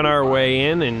gonna run our way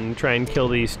in and try and kill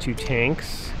these two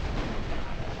tanks.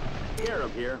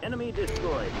 Scarab here. Enemy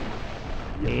destroyed.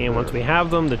 And once we have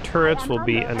them, the turrets will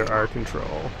be under our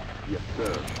control. Yes,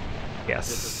 sir. This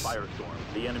is Yes.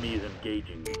 Firestorm. The enemy is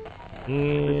engaging me.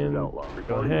 And Outlaw. go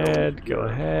Reporting ahead, zone go secure.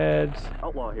 ahead.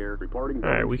 Outlaw here. Reporting. All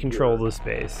right, zone we secure. control this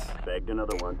base. Bagged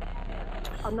another one.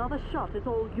 Another shot is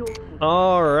all yours.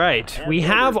 All right, we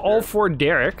have all 4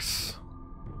 derricks.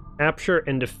 Capture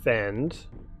and defend.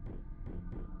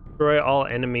 Destroy all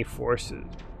enemy forces.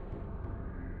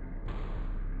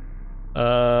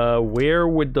 Where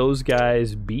would those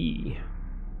guys be?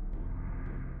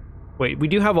 Wait, we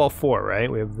do have all 4,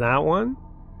 right? We have that one.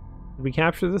 Did we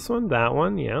capture this one? That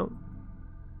one, yeah.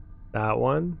 That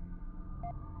one.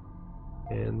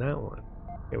 And that one.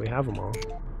 Okay, we have them all.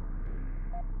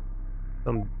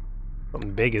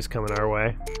 Something big is coming our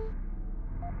way.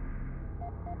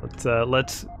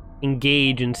 Let's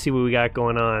engage and see what we got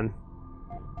going on.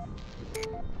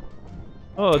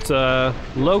 Oh, it's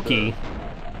Loki.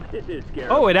 This is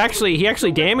Scarab. Oh, he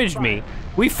actually damaged me.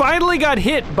 We finally got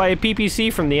hit by a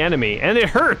PPC from the enemy, and it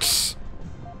hurts.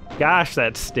 Gosh,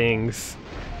 that stings.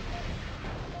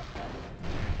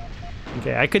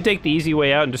 Okay, I could take the easy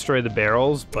way out and destroy the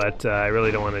barrels, but I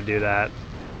really don't want to do that.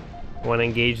 I want to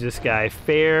engage this guy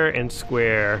fair and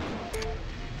square.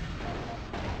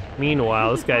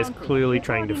 Meanwhile, this guy's clearly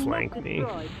trying to flank me.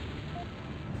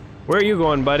 Where are you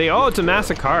going, buddy? Oh, it's a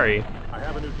Masakari. I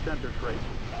have a new center trait.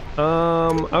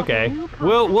 Okay.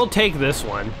 We'll take this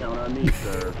one. Count on me,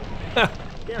 sir. Scarab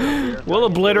here. We'll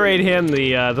obliterate him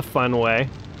the fun way.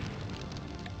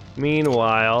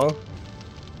 Meanwhile,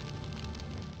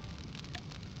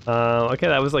 okay,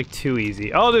 that was like too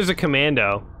easy. Oh, there's a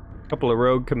commando. A couple of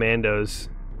rogue commandos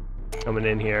coming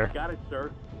in here. Got it,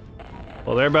 sir.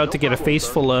 Well, they're about to get a face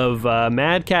full of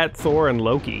Mad Cat, Thor, and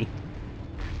Loki.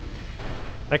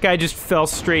 That guy just fell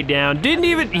straight down. He didn't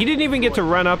even get to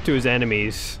run up to his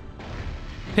enemies.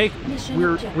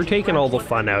 We're taking all the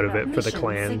fun out of it for the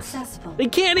clans. They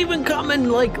can't even come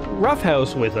and like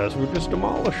roughhouse with us. We're just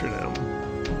demolishing them.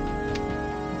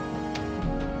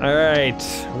 All right,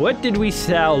 what did we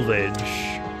salvage?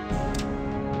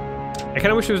 I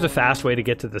kind of wish there was a fast way to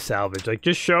get to the salvage. Like,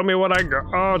 just show me what I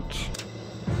got.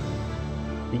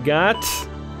 We got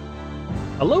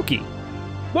a Loki.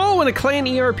 Whoa, and a clan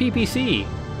ER PPC.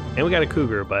 And we got a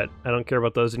Cougar, but I don't care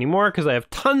about those anymore because I have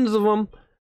tons of them.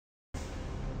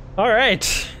 All right,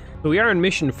 so we are in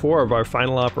mission 4 of our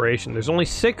final operation. There's only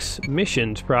 6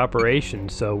 missions per operation,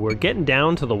 so we're getting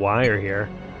down to the wire here.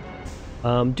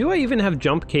 Do I even have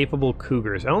jump-capable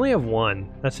Cougars? I only have 1.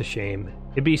 That's a shame.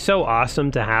 It'd be so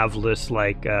awesome to have this,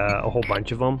 like, a whole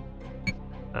bunch of them.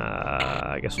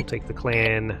 I guess we'll take the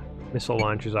clan missile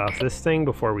launchers off this thing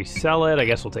before we sell it. I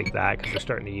guess we'll take that because we're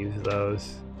starting to use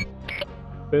those.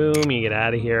 Boom, you get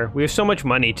out of here. We have so much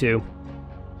money, too.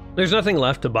 There's nothing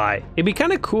left to buy. It'd be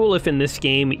kind of cool if in this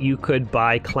game you could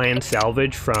buy clan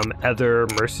salvage from other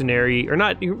mercenary, or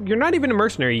not, you're not even a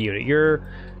mercenary unit, you're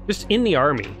just in the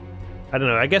army. I don't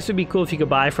know, I guess it'd be cool if you could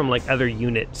buy from like other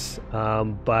units,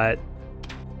 but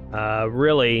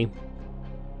really,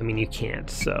 I mean, you can't,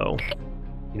 so,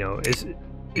 you know,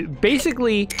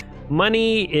 basically,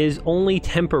 money is only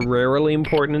temporarily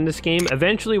important in this game.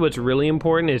 Eventually, what's really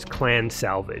important is clan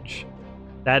salvage.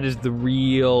 That is the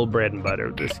real bread and butter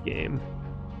of this game.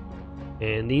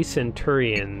 And these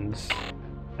Centurions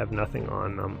have nothing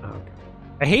on them. Okay.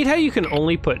 I hate how you can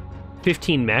only put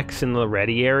 15 mechs in the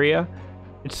ready area.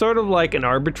 It's sort of like an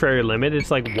arbitrary limit.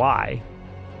 It's like, why?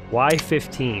 Why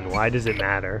 15? Why does it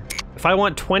matter? If I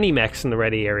want 20 mechs in the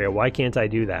ready area, why can't I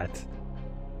do that?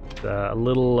 It's a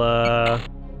little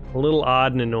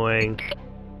odd and annoying.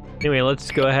 Anyway,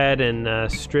 let's go ahead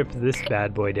and strip this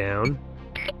bad boy down.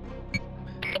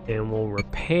 And we'll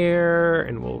repair,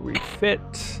 and we'll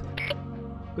refit.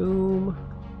 Boom.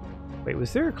 Wait,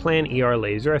 was there a clan ER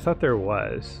laser? I thought there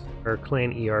was. Or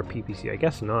clan ER PPC? I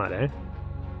guess not, eh?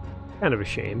 Kind of a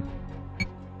shame.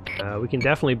 We can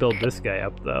definitely build this guy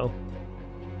up, though.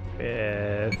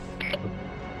 With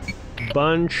a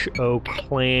bunch of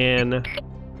clan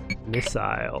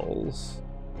missiles.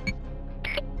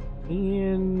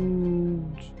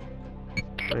 And...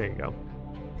 there you go.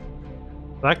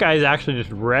 That guy's actually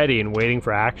just ready and waiting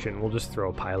for action. We'll just throw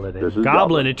a pilot in.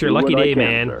 Goblin, it's your lucky day,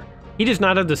 man. Sir. He does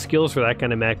not have the skills for that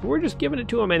kind of mech, but we're just giving it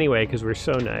to him anyway because we're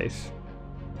so nice.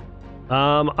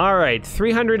 Alright,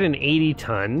 380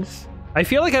 tons. I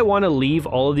feel like I want to leave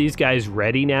all of these guys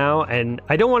ready now, and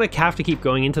I don't want to have to keep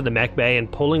going into the mech bay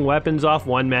and pulling weapons off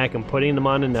one mech and putting them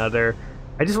on another.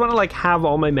 I just want to like have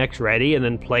all my mechs ready and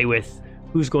then play with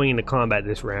who's going into combat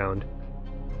this round.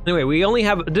 Anyway, we only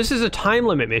have... this is a time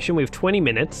limit mission. We have 20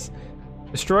 minutes.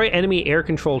 Destroy enemy air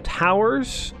control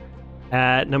towers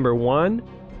at number 1.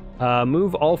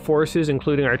 Move all forces,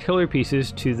 including artillery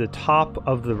pieces, to the top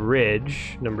of the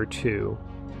ridge, number 2.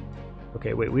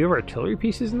 Okay, wait, we have artillery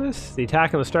pieces in this? The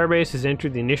attack on the starbase has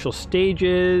entered the initial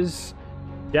stages.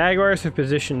 Jaguars have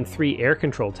positioned 3 air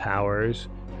control towers.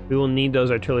 We will need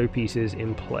those artillery pieces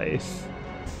in place.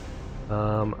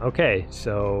 Okay,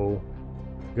 so...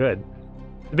 good.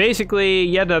 Basically,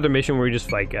 yet another mission where we just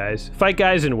fight guys. Fight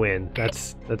guys and win.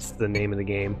 That's the name of the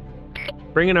game.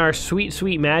 Bring in our sweet,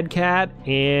 sweet Mad Cat,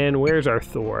 and where's our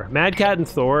Thor? Mad Cat and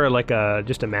Thor are like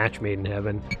just a match made in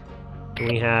heaven. And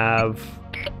we have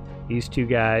these 2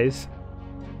 guys.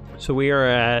 So we are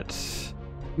at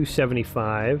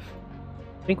 275.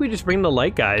 I think we just bring the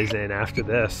light guys in after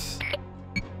this.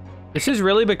 This has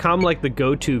really become like the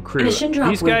go-to crew.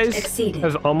 These guys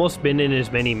have almost been in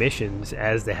as many missions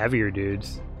as the heavier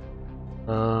dudes.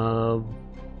 I'm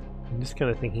just kind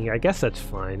of thinking, I guess that's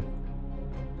fine.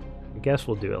 I guess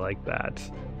we'll do it like that.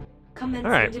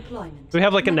 Alright. So we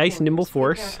have like a nice nimble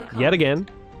force, yet again.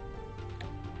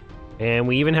 And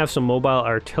we even have some mobile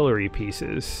artillery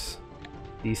pieces.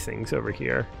 These things over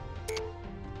here.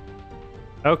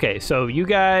 Okay, so you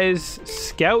guys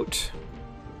scout.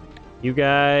 You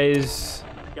guys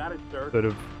Got it, sir. sort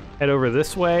of head over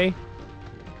this way.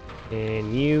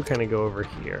 And you kind of go over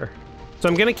here. So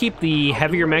I'm going to keep the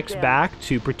heavier mechs back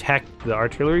to protect the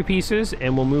artillery pieces,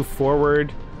 and we'll move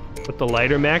forward with the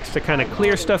lighter mechs to kind of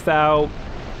clear stuff out.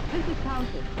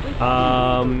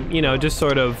 You know, just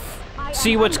sort of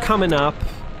see what's coming up.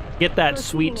 Get that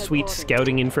sweet, sweet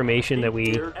scouting information that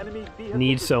we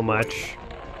need so much.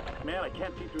 Man, I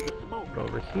can't see through the smoke.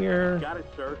 Over here. Got it,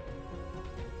 sir.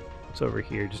 It's over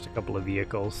here, just a couple of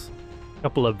vehicles. A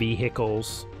couple of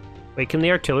vehicles. Wait, can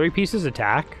the artillery pieces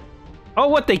attack? Oh,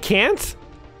 what, they can't?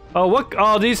 Oh, what?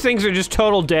 Oh, these things are just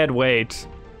total dead weight.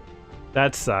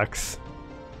 That sucks.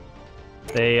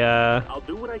 They, I'll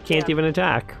do what I can't even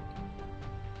attack.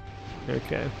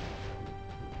 Okay.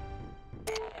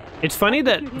 It's funny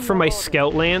that for my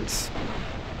scout lance,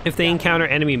 if they encounter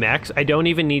enemy mechs, I don't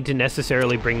even need to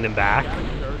necessarily bring them back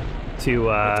to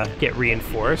get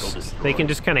reinforced. They can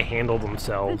just kind of handle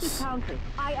themselves.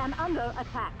 I am under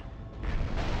attack.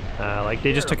 Like,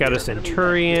 they just took out a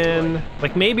Centurion.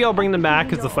 Like, maybe I'll bring them back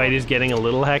because the fight is getting a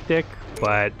little hectic,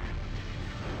 but...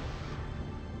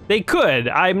 they could.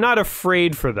 I'm not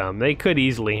afraid for them. They could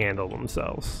easily handle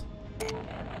themselves.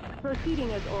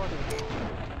 Proceeding as ordered.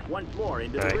 Once more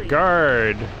into the Alright, ring.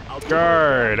 guard.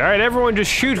 Guard. Alright, everyone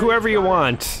just shoot whoever you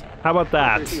want. How about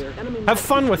that? Have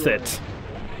fun with it.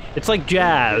 It's like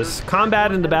jazz.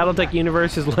 Combat in the Battletech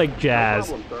universe is like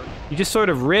jazz. You just sort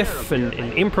of riff and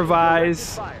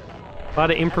improvise. A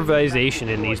lot of improvisation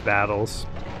in these battles.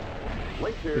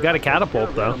 We got a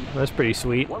catapult, though. That's pretty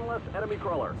sweet. One less enemy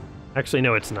crawler. Actually,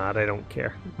 no, it's not. I don't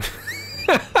care.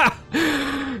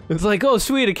 It's like, oh,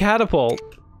 sweet, a catapult.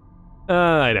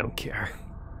 I don't care.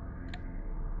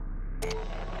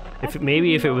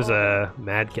 Maybe if it was a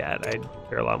Mad Cat, I'd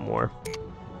care a lot more.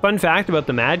 Fun fact about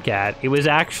the Mad Cat, it was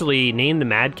actually named the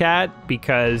Mad Cat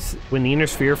because when the Inner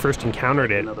Sphere first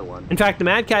encountered it... in fact, the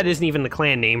Mad Cat isn't even the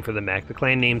clan name for the mech. The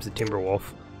clan name's the Timberwolf.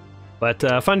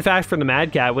 But fun fact for the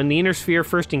Mad Cat, when the Inner Sphere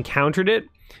first encountered it,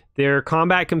 their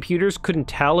combat computers couldn't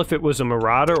tell if it was a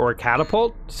Marauder or a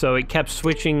Catapult, so it kept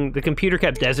switching... the computer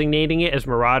kept designating it as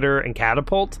Marauder and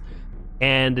Catapult.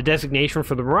 And the designation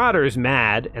for the Marauder is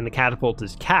Mad, and the Catapult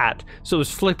is Cat. So it was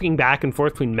flipping back and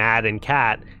forth between Mad and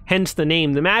Cat, hence the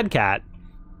name, the Mad Cat.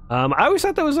 I always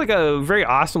thought that was like a very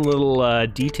awesome little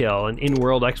detail, an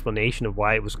in-world explanation of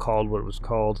why it was called what it was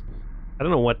called. I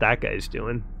don't know what that guy's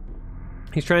doing.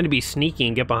 He's trying to be sneaky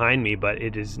and get behind me, but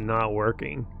it is not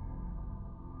working.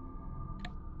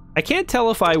 I can't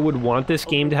tell if I would want this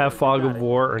game to have Fog of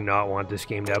War or not want this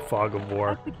game to have Fog of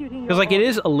War. Because, like, it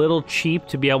is a little cheap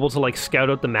to be able to, like, scout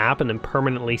out the map and then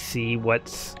permanently see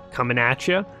what's coming at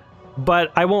you.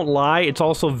 But I won't lie, it's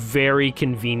also very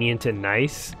convenient and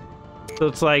nice. So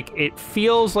it's like, it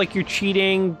feels like you're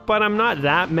cheating, but I'm not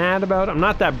that mad about it. I'm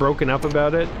not that broken up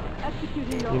about it.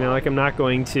 You know, like, I'm not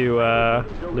going to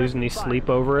lose any sleep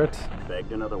over it.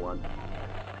 Bagged another one.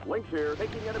 Link here,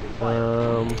 taking enemy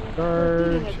fire.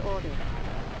 Guard. This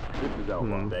is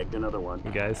Alpha. Bagged another one.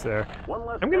 You guys there. One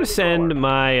less I'm gonna enemy send caller.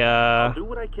 my, I'll do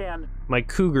what I can. my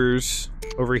Cougars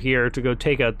over here to go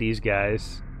take out these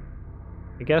guys.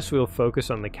 I guess we'll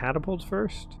focus on the catapults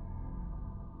first.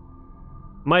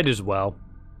 Might as well.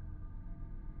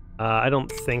 I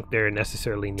don't think they're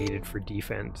necessarily needed for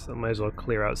defense. I might as well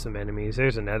clear out some enemies.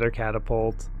 There's another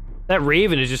catapult. That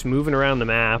Raven is just moving around the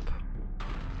map.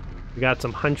 We got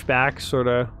some hunchbacks sort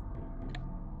of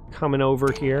coming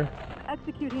over here,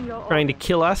 trying to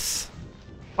kill us.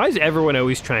 Why is everyone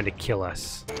always trying to kill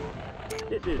us?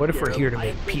 What if we're here to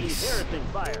make peace?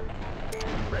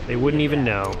 They wouldn't even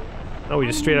know. Oh, we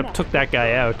just straight up took that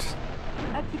guy out.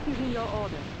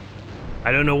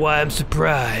 I don't know why I'm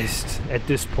surprised at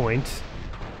this point.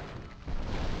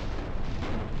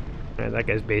 Alright, that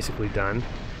guy's basically done.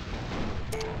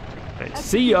 Alright,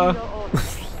 see ya!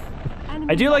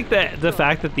 I do like the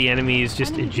fact that the enemies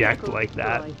just eject like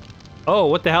that. Oh,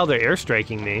 what the hell, they're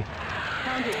airstriking me.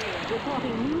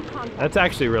 That's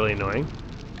actually really annoying.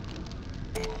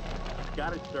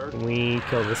 Got it, sir. Can we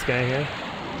kill this guy here?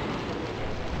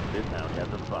 This hound has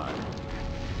a 5.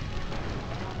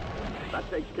 That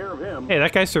takes care of him. Hey,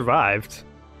 that guy survived.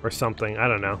 Or something, I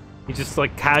don't know. He's just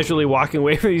like casually walking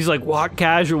away from. He's like, walk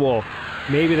casual.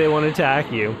 Maybe they want to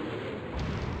attack you.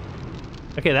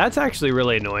 Okay, that's actually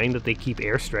really annoying that they keep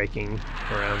airstriking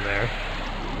around there.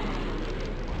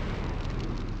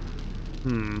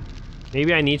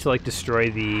 Maybe I need to like destroy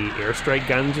the airstrike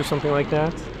guns or something like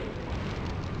that.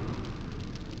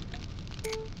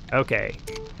 Okay,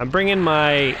 I'm bringing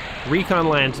my recon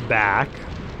lance back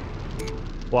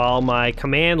while my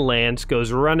command lance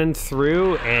goes running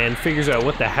through and figures out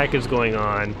what the heck is going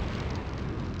on.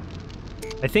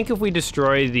 I think if we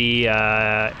destroy the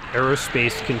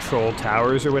aerospace control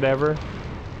towers or whatever,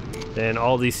 then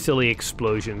all these silly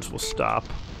explosions will stop.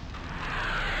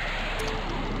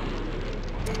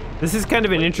 This is kind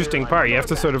of an interesting part. You have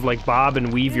to sort of like bob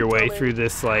and weave your way through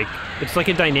this, like, it's like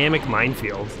a dynamic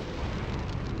minefield.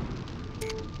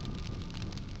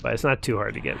 But it's not too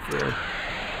hard to get through.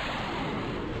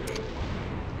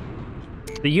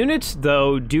 The units,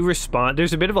 though, do respond.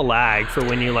 There's a bit of a lag for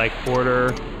when you, like,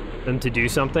 order them to do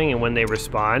something and when they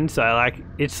respond. So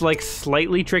it's, like,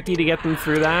 slightly tricky to get them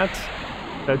through that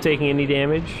without taking any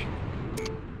damage.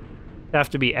 Have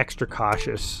to be extra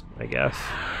cautious, I guess.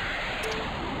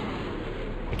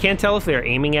 I can't tell if they're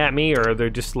aiming at me or they're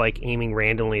just, like, aiming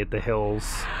randomly at the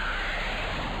hills.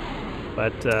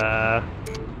 But,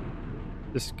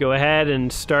 just go ahead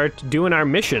and start doing our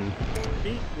mission.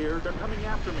 Beat here, they're coming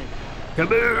after me.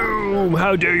 Kaboom!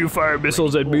 How dare you fire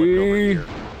missiles at me?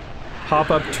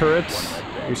 Pop-up turrets.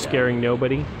 You're scaring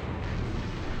nobody.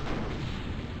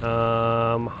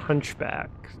 Hunchback.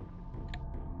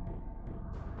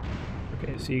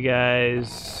 Okay, so you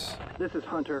guys This is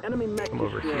Hunter. Enemy mech come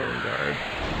over here and guard.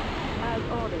 As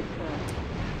ordered, sir.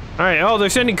 Alright, oh, they're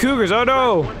sending Cougars. Oh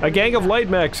no! A gang of light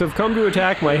mechs have come to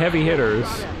attack my heavy hitters.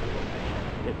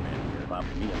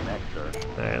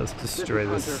 Alright, let's destroy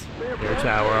this air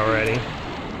tower already.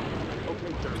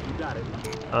 Okay, sir, you got it.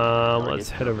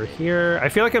 Let's head over here. I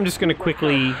feel like I'm just gonna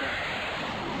quickly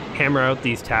hammer out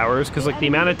these towers, because like the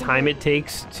amount of time it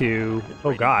takes to...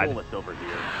 Oh god. Bullets over here.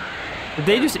 Did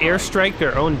they just airstrike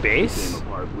their own base? Came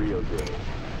apart real good.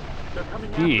 They're coming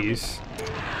after Jeez. me.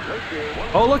 Right there.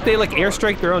 Oh look, they like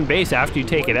airstrike their own base after you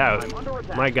take it out. I'm under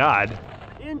attack. My god.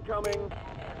 Incoming.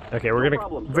 Okay, we're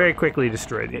gonna very quickly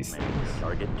destroy these things.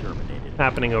 Target terminated.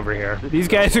 Happening over here. These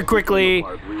guys are quickly...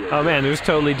 Oh man, they're just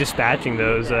totally dispatching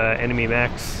those enemy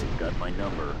mechs. Got my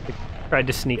number. Tried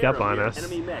to sneak up on us.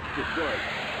 Enemy mech destroyed.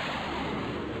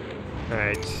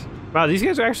 Alright. Wow, these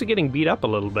guys are actually getting beat up a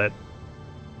little bit.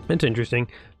 That's interesting.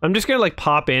 I'm just gonna like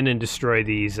pop in and destroy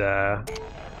these towers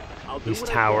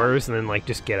and then like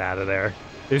just get out of there.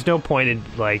 There's no point in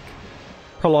like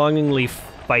prolongingly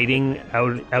fighting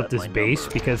out this base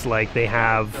because like they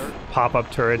have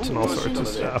pop-up turrets and all sorts of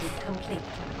stuff.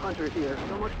 Hunter here.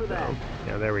 So much for that. So,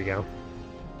 yeah, there we go.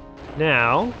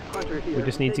 Now Hunter here. we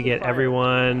just need to Taking get fire.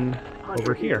 everyone Hunter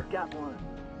over here Got one.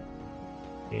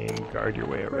 and guard your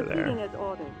way over Proceeding there. as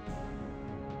ordered.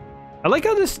 I like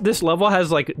how this level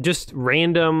has like just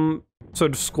random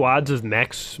sort of squads of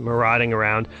mechs marauding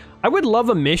around. I would love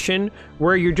a mission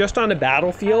where you're just on a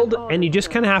battlefield and you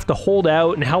just kind of have to hold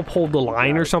out and help hold the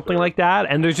line or something like that,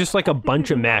 and there's just like a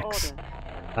bunch of mechs.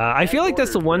 I feel like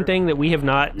that's the one thing that we have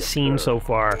not seen so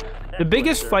far. The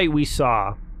biggest fight we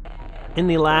saw in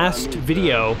the last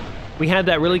video, we had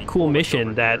that really cool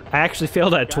mission that I actually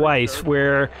failed at twice,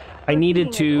 where I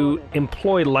needed to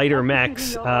employ lighter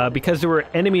mechs because there were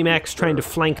enemy mechs trying to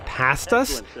flank past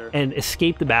us and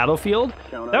escape the battlefield.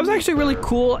 That was actually a really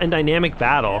cool and dynamic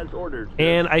battle,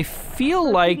 and I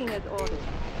feel like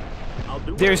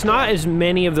there's not as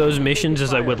many of those missions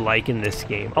as I would like in this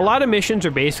game. A lot of missions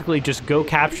are basically just go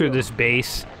capture this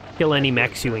base, kill any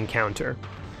mechs you encounter.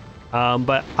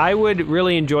 But I would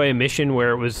really enjoy a mission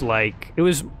where it was like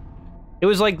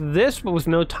this, but with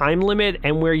no time limit,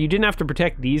 and where you didn't have to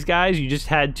protect these guys, you just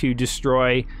had to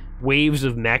destroy waves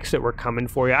of mechs that were coming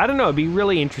for you. I don't know, it'd be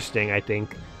really interesting, I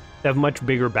think, to have much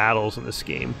bigger battles in this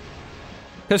game.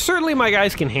 Because certainly my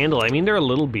guys can handle it. I mean, they're a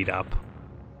little beat up,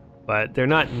 but they're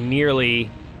not nearly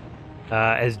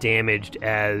as damaged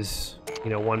as, you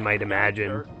know, one might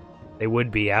imagine they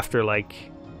would be after, like,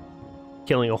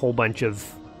 killing a whole bunch of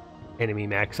enemy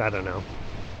mechs. I don't know.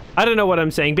 I don't know what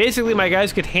I'm saying. Basically, my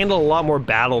guys could handle a lot more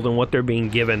battle than what they're being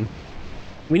given.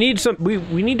 We need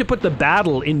to put the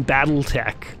battle in battle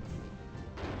tech.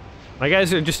 My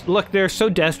guys are just, look, they're so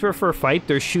desperate for a fight,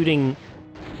 they're shooting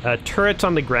turrets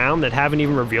on the ground that haven't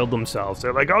even revealed themselves.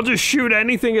 They're like, I'll just shoot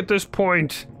anything at this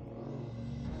point.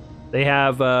 They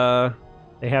have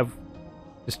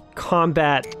just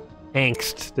combat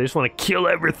angst. They just want to kill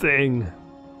everything.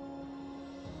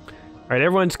 All right,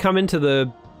 everyone's coming to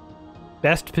the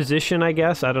best position, I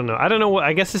guess. I don't know what,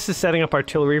 I guess this is setting up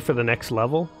artillery for the next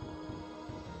level.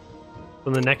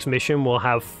 In the next mission, we'll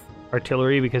have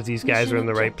artillery because these guys are in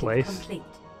the right place.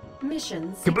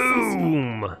 Mission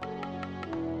Kaboom!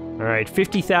 All right,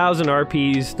 50,000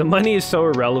 RPs. The money is so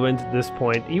irrelevant at this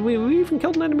point. We even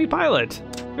killed an enemy pilot.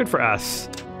 Good for us.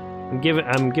 I'm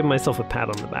giving myself a pat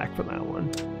on the back for that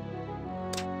one.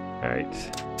 All right.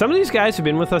 Some of these guys have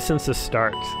been with us since the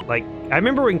start. Like, I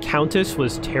remember when Countess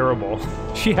was terrible.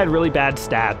 She had really bad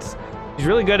stats. She's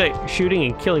really good at shooting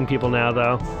and killing people now,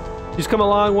 though. She's come a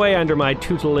long way under my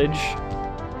tutelage.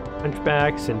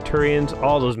 Hunchbacks, Centurions,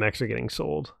 all those mechs are getting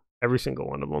sold. Every single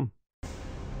one of them.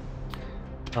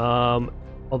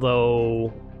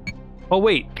 Although... Oh,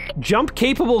 wait.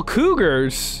 Jump-capable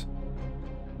Cougars!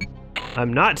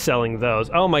 I'm not selling those.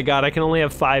 Oh my god, I can only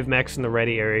have 5 mechs in the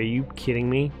ready area. Are you kidding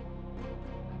me?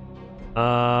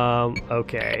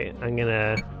 Okay. I'm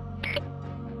gonna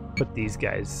put these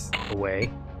guys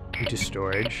away into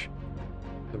storage.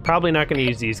 I'm probably not gonna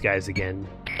use these guys again.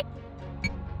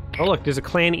 Oh look, there's a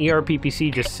clan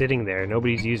ERPPC just sitting there.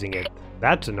 Nobody's using it.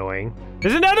 That's annoying.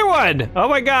 There's another one! Oh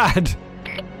my god!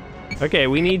 Okay,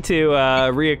 we need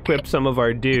to re-equip some of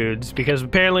our dudes, because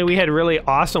apparently we had really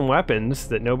awesome weapons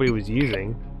that nobody was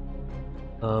using.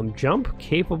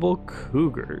 Jump-capable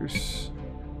Cougars.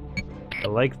 I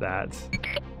like that.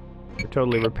 We're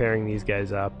totally repairing these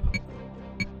guys up.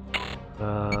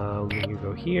 You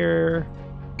go here.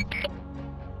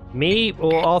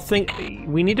 Well, I'll think...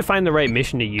 We need to find the right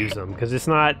mission to use them, because it's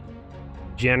not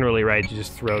generally right to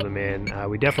just throw them in.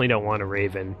 We definitely don't want a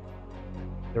Raven.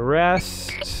 The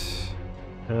rest...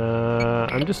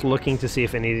 I'm just looking to see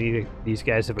if any of these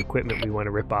guys have equipment we want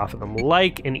to rip off of them,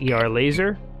 like an ER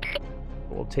laser.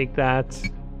 We'll take that.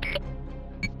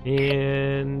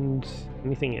 And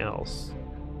anything else?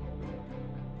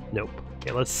 Nope.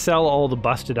 Okay, let's sell all the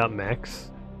busted up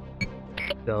mechs.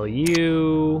 Sell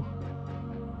you.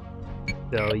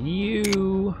 Sell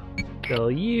you. Sell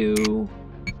you.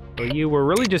 Sell you. We're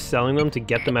really just selling them to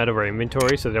get them out of our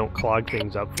inventory so they don't clog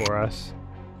things up for us.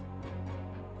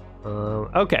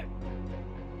 Okay.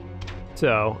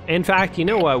 So, in fact, you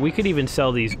know what? We could even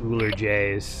sell these Uller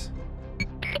Jays.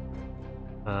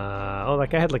 Oh, that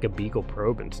guy had like a Beagle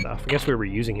probe and stuff. I guess we were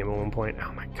using him at one point.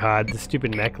 Oh my god, the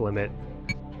stupid mech limit.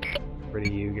 Get rid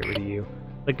of you, get rid of you.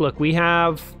 Like, look, we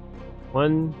have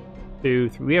 1, 2,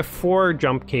 3. We have 4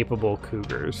 jump-capable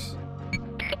Cougars.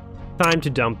 Time to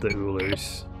dump the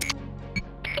Ullers.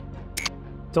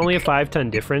 It's only a 5-ton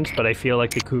difference, but I feel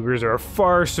like the Cougars are a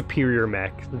far superior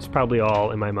mech. That's probably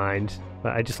all in my mind,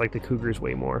 but I just like the Cougars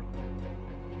way more.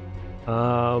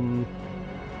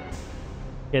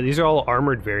 Yeah, these are all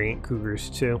armored variant Cougars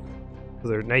too. So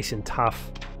they're nice and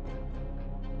tough.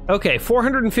 Okay,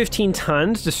 415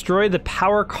 tons. Destroy the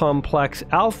Power Complex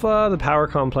Alpha, the Power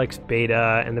Complex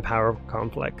Beta, and the Power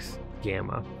Complex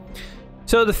Gamma.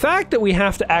 So the fact that we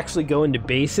have to actually go into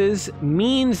bases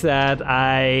means that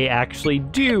I actually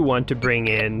do want to bring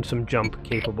in some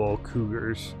jump-capable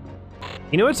Cougars.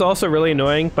 You know what's also really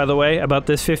annoying, by the way, about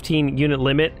this 15 unit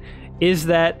limit is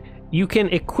that you can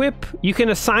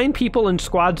assign people in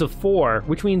squads of 4,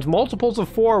 which means multiples of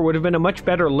 4 would have been a much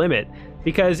better limit.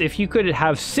 Because if you could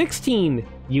have 16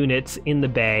 units in the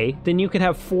bay, then you could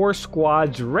have 4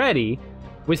 squads ready.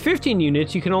 With 15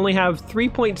 units, you can only have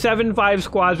 3.75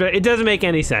 squads ready. It doesn't make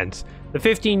any sense. The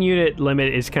 15 unit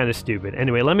limit is kind of stupid.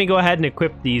 Anyway, let me go ahead and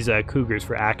equip these Cougars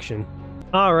for action.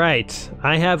 All right,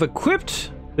 I have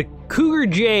equipped the Cougar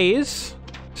J's.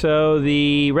 So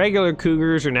the regular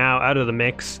Cougars are now out of the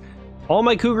mix. All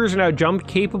my Cougars are now jump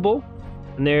capable,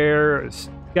 and they're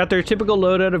got their typical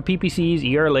loadout of PPCs,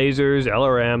 ER lasers,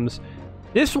 LRMs.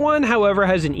 This one, however,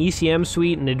 has an ECM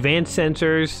suite and advanced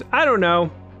sensors. I don't know.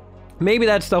 Maybe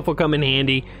that stuff will come in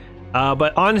handy.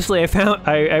 But honestly,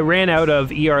 I ran out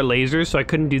of ER lasers, so I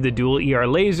couldn't do the dual ER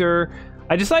laser.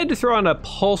 I decided to throw on a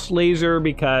pulse laser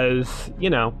because, you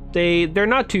know, they're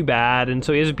not too bad, and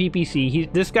so he has a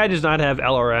PPC. This guy does not have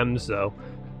LRMs, though.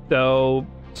 So,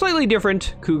 slightly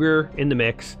different Cougar in the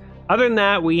mix. Other than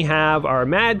that, we have our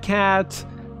Mad Cat.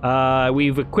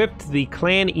 We've equipped the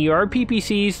Clan ER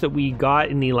PPCs that we got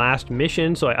in the last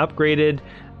mission, so I upgraded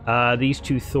these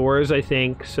 2 Thors, I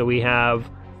think. So we have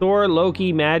Thor,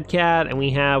 Loki, Mad Cat, and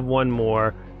we have one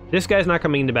more. This guy's not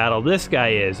coming into battle. This guy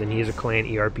is, and he's a Clan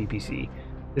ER PPC.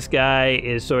 This guy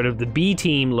is sort of the B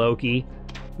team Loki.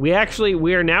 We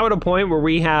are now at a point where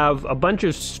we have a bunch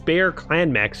of spare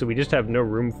clan mechs, so we just have no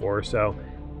room for. So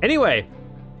anyway,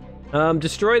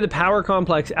 destroy the power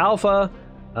complex Alpha,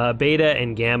 Beta,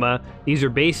 and Gamma. These are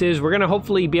bases. We're gonna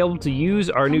hopefully be able to use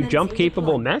our new jump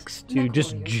capable mechs to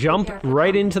just jump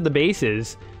right into the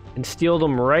bases and steal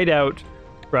them right out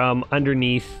from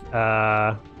underneath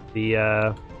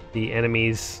the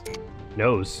enemy's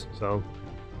nose. So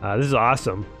this is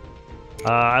awesome.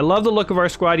 I love the look of our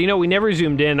squad. You know, we never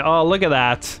zoomed in. Oh, look at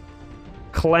that.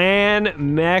 Clan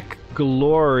mech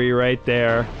glory right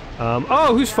there.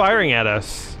 Oh, who's firing at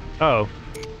us? Oh,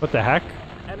 what the heck?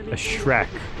 A Shrek.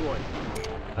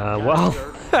 Well,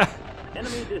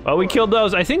 well, we killed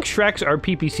those. I think Shreks are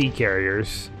PPC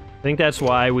carriers. I think that's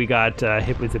why we got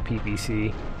hit with the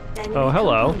PPC. Oh,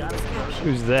 hello.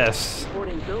 Who's this?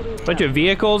 Bunch of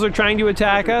vehicles are trying to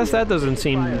attack us? That doesn't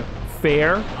seem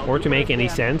fair or to make any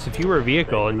sense. If you were a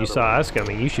vehicle and you saw us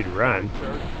coming, you should run.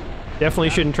 Definitely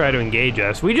shouldn't try to engage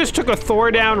us. We just took a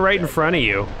Thor down right in front of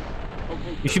you.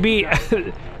 You should be...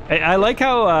 I like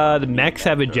how the mechs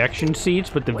have ejection seats,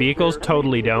 but the vehicles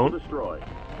totally don't.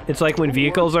 It's like when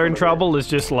vehicles are in trouble, it's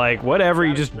just like, whatever,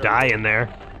 you just die in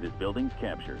there. This building's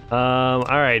captured.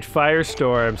 Alright,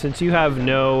 Firestorm, since you have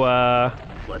no,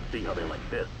 Let's see how they like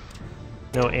this.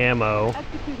 no ammo.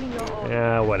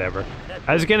 Yeah, whatever.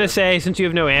 I was gonna say, since you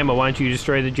have no ammo, why don't you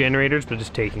destroy the generators, but it's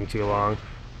taking too long.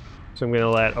 So I'm gonna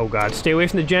let, oh god, stay away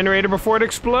from the generator before it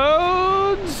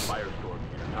explodes!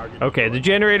 Okay, the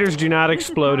generators do not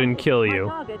explode and kill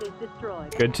you.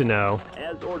 Good to know.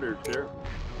 As ordered, sir.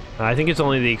 I think it's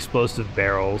only the explosive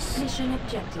barrels. Mission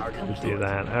objective Let's do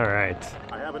that. Alright.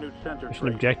 I have a new sensor. Mission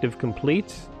objective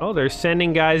complete. Oh, they're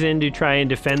sending guys in to try and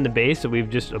defend the base that we've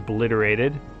just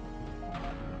obliterated.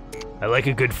 I like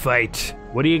a good fight.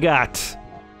 What do you got?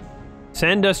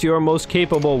 Send us your most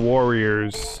capable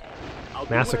warriors.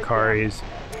 Massacres.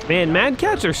 Man, Mad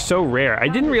Cats are so rare. I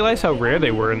didn't realize how rare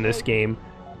they were in this game.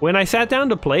 When I sat down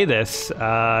to play this,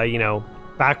 you know,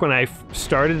 back when I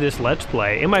started this Let's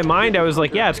Play, in my mind I was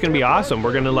like, yeah, it's gonna be awesome.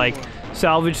 We're gonna, like,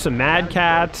 salvage some Mad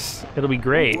Cats. It'll be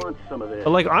great.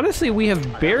 But, like, honestly, we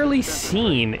have barely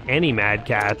seen any Mad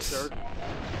Cats.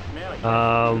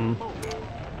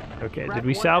 Okay, did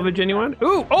we salvage anyone?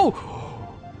 Ooh, oh!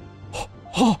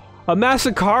 Oh, a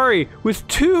Massacre with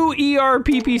 2 ER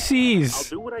PPCs. I'll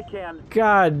do what I can.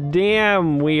 God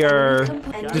damn, we are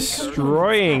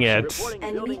destroying it.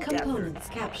 Enemy components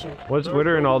captured. What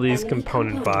are in all these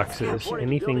component boxes?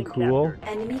 Anything cool?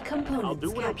 Enemy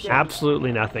components captured.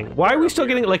 Absolutely nothing. Why are we still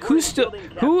getting, like, who's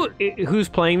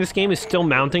playing this game is still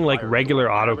mounting, like, regular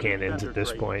autocannons at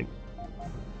this point?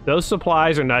 Those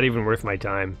supplies are not even worth my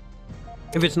time.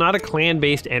 If it's not a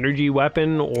clan-based energy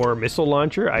weapon or missile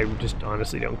launcher, I just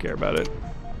honestly don't care about it.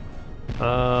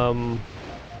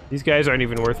 These guys aren't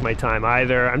even worth my time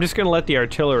either. I'm just gonna let the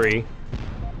artillery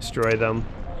destroy them.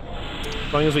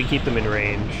 As long as we keep them in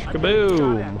range.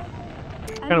 Kaboom!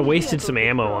 Kinda wasted some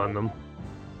ammo on them.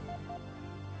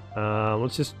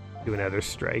 Let's just do another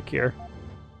strike here.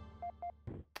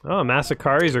 Oh,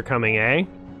 Massacres are coming, eh?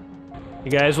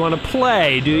 You guys wanna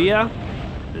play, do ya?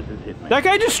 That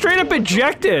guy just straight up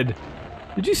ejected!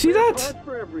 Did you see that?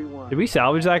 Did we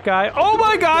salvage that guy? Oh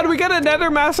my god, we got another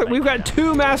we've got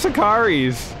 2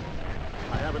 Massacres!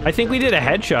 I think we did a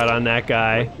headshot on that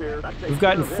guy. We've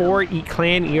gotten 4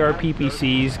 clan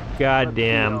ERPPCs. God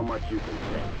damn.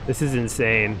 This is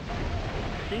insane.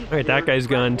 Alright, that guy's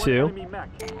gone too.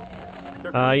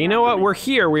 You know what? We're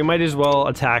here. We might as well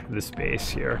attack this base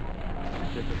here.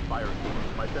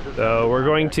 So we're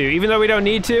going to, even though we don't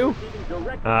need to,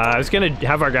 I was going to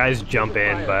have our guys jump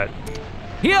in, but...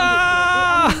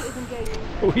 Yeah!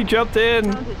 We jumped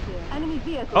in.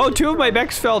 Oh, 2 of my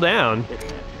mechs fell down.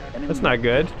 That's not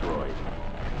good.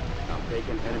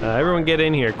 Everyone get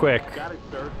in here, quick.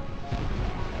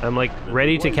 I'm like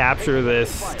ready to capture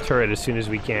this turret as soon as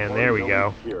we can. There we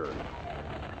go. We're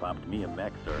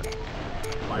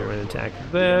gonna attack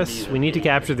this. We need to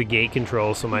capture the gate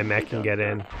control so my mech can get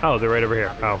in. Oh, they're right over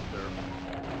here. Oh.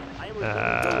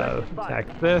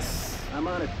 Attack this.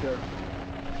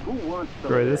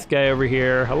 Destroy this guy over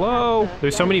here. Hello?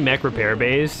 There's so many mech repair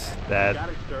bays that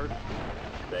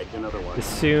as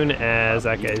soon as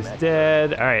that guy's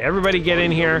dead. Alright, everybody get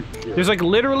in here. There's like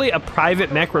literally a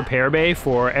private mech repair bay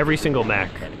for every single mech.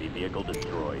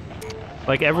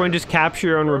 Like everyone just capture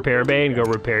your own repair bay and go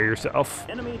repair yourself.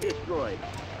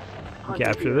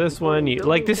 Capture this one.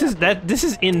 Like this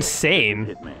is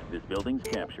insane.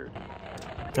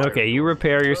 Okay, you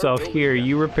repair yourself here,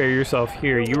 you repair yourself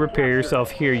here, you repair yourself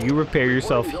here, you repair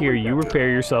yourself here, you repair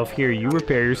yourself here, you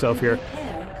repair yourself here.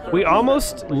 We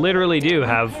almost literally do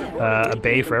have a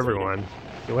bay for everyone.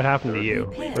 Okay, what happened to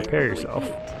you? Repair yourself.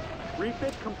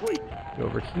 Go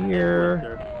over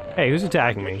here. Hey, who's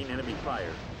attacking me?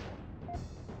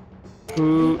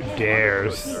 Who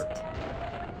dares?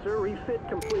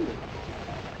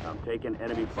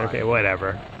 Okay,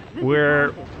 whatever.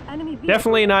 We're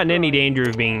definitely not in any danger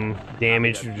of being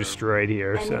damaged or destroyed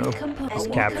here, so let's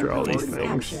capture all these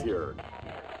things.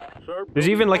 There's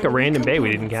even like a random bay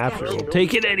we didn't capture. We'll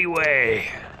take it anyway.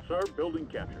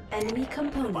 Enemy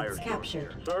components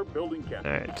captured.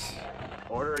 Alright.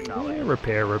 Yeah,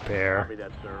 repair.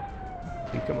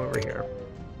 You come over here.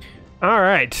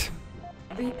 Alright.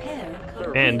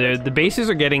 And the bases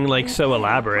are getting like so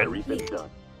elaborate.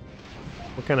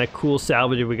 What kind of cool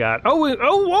salvage have we got?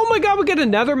 Oh my god, we get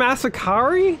another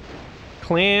Masakari?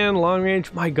 Clan, long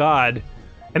range, my god.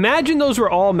 Imagine those were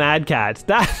all Mad Cats.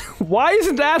 Why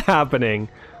isn't that happening?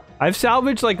 I've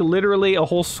salvaged like literally a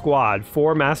whole squad,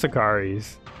 4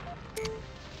 Masakaris.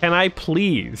 Can I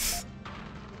please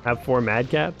have 4 Mad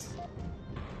Cats?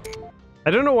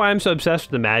 I don't know why I'm so obsessed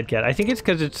with the Mad Cat. I think it's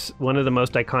because it's one of the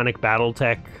most iconic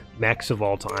BattleTech mechs of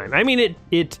all time. I mean,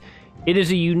 it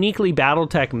is a uniquely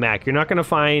BattleTech mech. You're not going to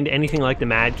find anything like the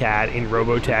Mad Cat in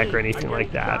Robotech or anything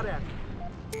like that.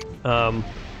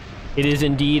 It is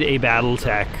indeed a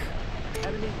BattleTech,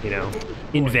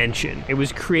 invention. It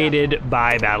was created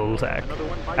by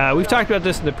BattleTech. We've talked about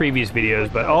this in the previous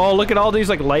videos, but oh, look at all these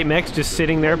like light mechs just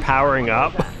sitting there powering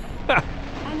up.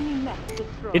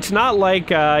 It's not like,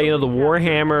 the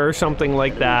Warhammer or something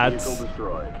like that.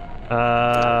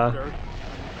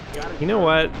 You know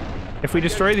what? If we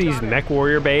destroy these mech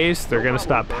warrior bays, they're gonna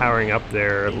stop powering up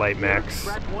their light mechs.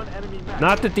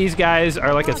 Not that these guys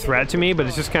are like a threat to me, but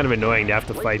it's just kind of annoying to have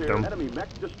to fight them.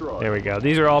 There we go.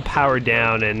 These are all powered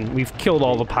down, and we've killed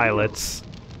all the pilots.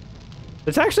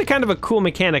 It's actually kind of a cool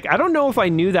mechanic. I don't know if I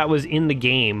knew that was in the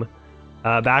game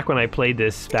back when I played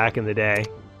this back in the day.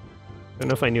 I don't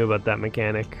know if I knew about that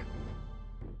mechanic.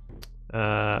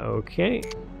 Okay.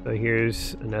 So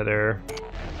here's another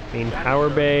main power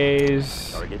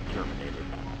base.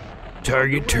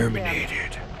 Target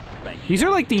terminated. These are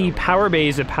like the power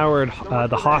bays that powered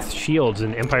the Hoth shields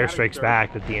in Empire Strikes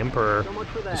Back that the Emperor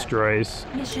destroys.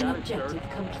 Mission objective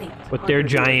complete. With their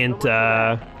giant,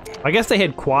 I guess they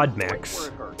had quad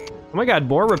mechs. Oh my god,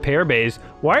 more repair bays.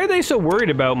 Why are they so worried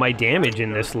about my damage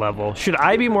in this level? Should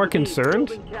I be more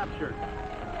concerned?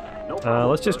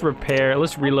 Let's just repair,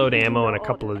 let's reload ammo on a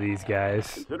couple of these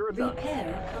guys.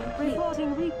 Repair complete.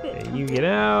 Okay, you get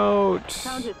out.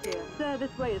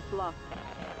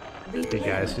 Okay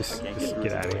guys, just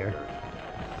get out of here.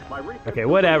 Okay,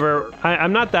 whatever.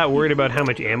 I'm not that worried about how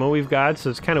much ammo we've got, so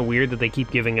it's kind of weird that they keep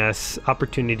giving us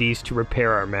opportunities to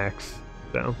repair our mechs.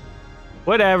 So,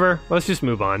 whatever. Let's just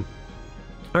move on.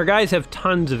 Our guys have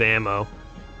tons of ammo.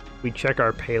 We check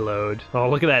our payload. Oh,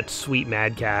 look at that sweet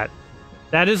Mad Cat.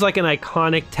 That is like an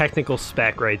iconic technical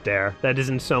spec right there. That is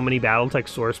in so many BattleTech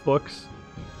source books.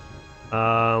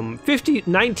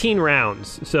 19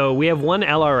 rounds. So we have 1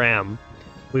 LRM.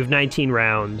 We have 19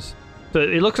 rounds. So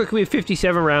it looks like we have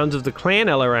 57 rounds of the clan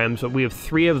LRMs, but we have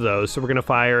 3 of those. So we're going to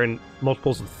fire in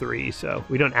multiples of 3. So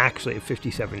we don't actually have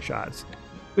 57 shots.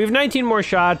 We have 19 more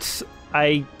shots.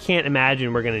 I can't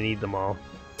imagine we're going to need them all.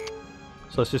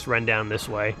 So let's just run down this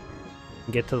way.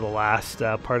 Get to the last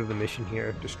part of the mission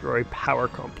here. Destroy power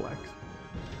complex.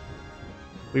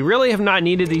 We really have not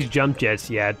needed these jump jets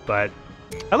yet, but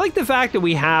I like the fact that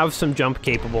we have some jump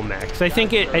capable mechs. I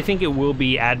think it will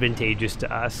be advantageous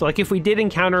to us. Like if we did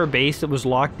encounter a base that was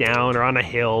locked down or on a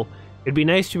hill, it'd be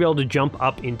nice to be able to jump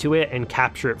up into it and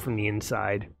capture it from the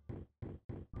inside.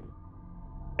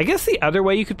 I guess the other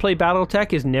way you could play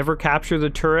Battletech is never capture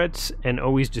the turrets and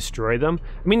always destroy them.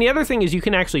 I mean, the other thing is you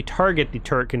can actually target the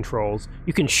turret controls.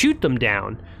 You can shoot them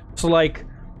down. So like,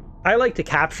 I like to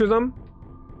capture them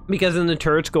because then the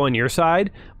turrets go on your side.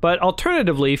 But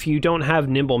alternatively, if you don't have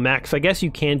nimble mechs, I guess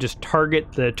you can just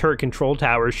target the turret control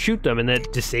towers, shoot them, and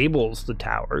that disables the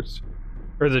towers,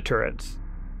 or the turrets.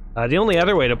 The only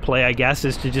other way to play, I guess,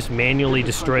 is to just manually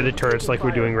destroy the turrets like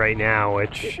we're doing right now,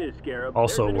 which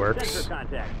also works.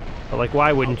 But like,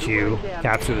 why wouldn't you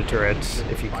capture the turrets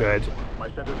if you could?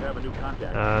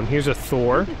 Here's a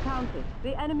Thor.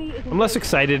 I'm less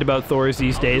excited about Thors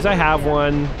these days. I have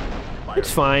one.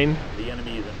 It's fine.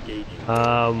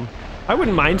 I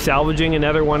wouldn't mind salvaging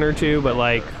another one or two, but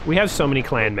like, we have so many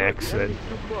clan mechs that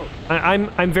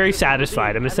I'm very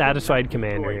satisfied. I'm a satisfied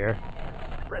commander here.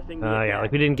 Yeah,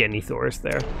 like we didn't get any Thors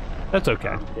there. That's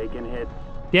okay.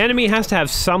 The enemy has to have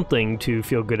something to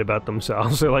feel good about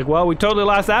themselves. They're like, well, we totally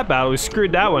lost that battle. We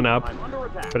screwed that one up.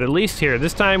 But at least here,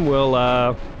 this time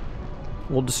we'll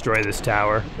destroy this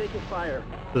tower.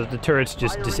 So that the turrets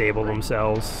just disable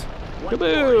themselves.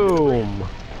 Kaboom!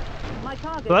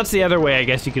 So that's the other way I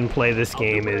guess you can play this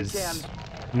game, is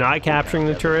not capturing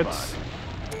the turrets.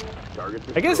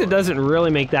 I guess it doesn't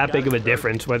really make that big of a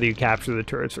difference whether you capture the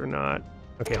turrets or not.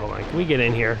 Okay, hold on. Can we get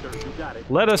in here?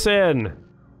 Let us in!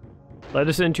 Let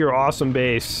us into your awesome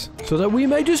base, so that we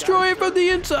may destroy it from the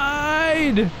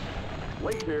inside!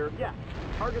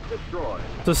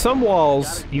 So some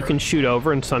walls you can shoot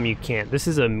over and some you can't. This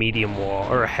is a medium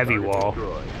wall, or a heavy wall.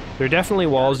 There are definitely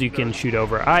walls you can shoot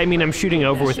over. I mean, I'm shooting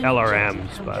over with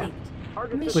LRMs, but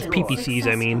with PPCs,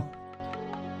 I mean.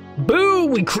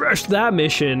 Boom! We crushed that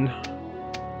mission!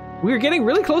 We are getting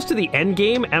really close to the end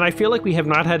game, and I feel like we have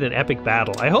not had an epic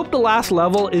battle. I hope the last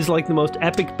level is like the most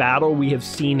epic battle we have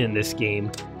seen in this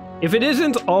game. If it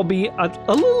isn't, I'll be a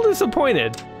little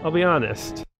disappointed, I'll be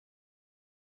honest.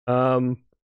 Anyway,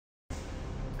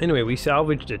 we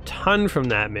salvaged a ton from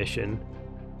that mission.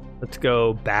 Let's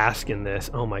go bask in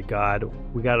this. Oh my god.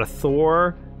 We got a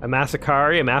Thor, a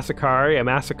Masakari, a Masakari, a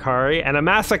Masakari, and a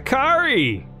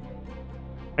Masakari!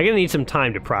 I'm gonna need some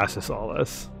time to process all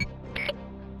this.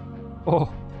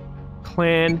 Oh,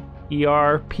 clan,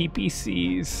 ER,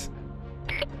 PPCs.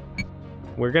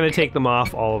 We're gonna take them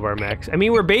off all of our mechs. I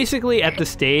mean, we're basically at the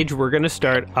stage we're gonna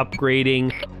start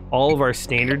upgrading all of our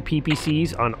standard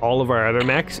PPCs on all of our other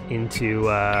mechs into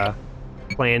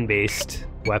clan-based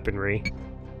weaponry.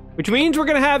 Which means we're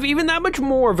gonna have even that much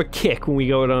more of a kick when we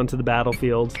go out onto the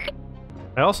battlefield.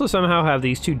 I also somehow have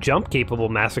these two jump-capable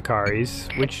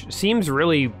Masakaris, which seems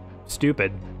really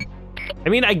stupid. I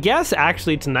mean, I guess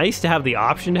actually it's nice to have the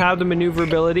option to have the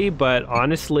maneuverability, but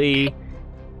honestly,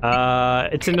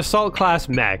 it's an assault class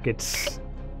mech. It's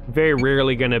very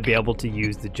rarely going to be able to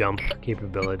use the jump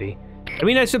capability. I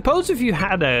mean, I suppose if you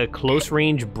had a close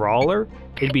range brawler,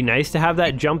 it'd be nice to have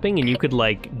that jumping and you could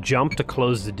like jump to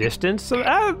close the distance. So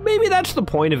maybe that's the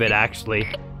point of it actually.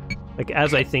 Like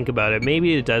as I think about it,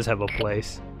 maybe it does have a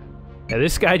place. Yeah,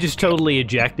 this guy just totally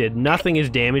ejected. Nothing is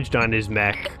damaged on his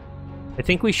mech. I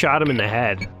think we shot him in the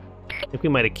head. I think we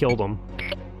might have killed him.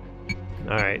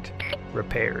 Alright,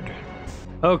 repaired.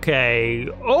 Okay,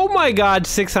 oh my god,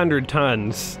 600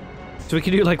 tons. So we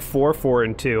can do like 4, 4,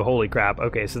 and 2. Holy crap.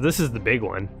 Okay, so this is the big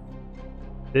one.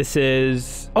 This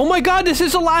is... Oh my god, this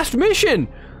is the last mission!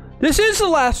 This is the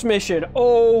last mission!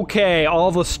 Okay, all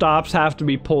the stops have to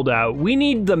be pulled out. We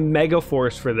need the Mega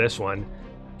Force for this one.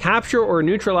 Capture or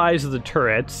neutralize the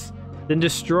turrets, then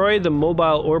destroy the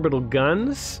mobile orbital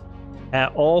guns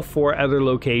at all 4 other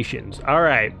locations.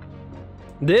 Alright.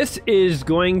 This is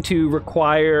going to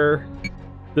require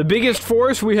the biggest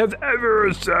force we have ever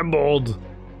assembled.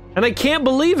 And I can't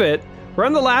believe it. We're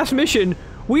on the last mission.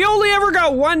 We only ever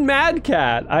got 1 Mad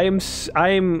Cat. I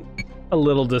am a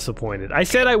little disappointed. I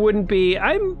said I wouldn't be.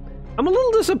 I'm a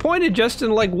little disappointed just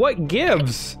in like what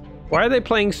gives. Why are they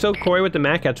playing so coy with the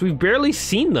Mad Cats? We've barely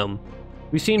seen them.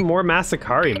 We've seen more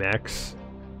Masakari mechs.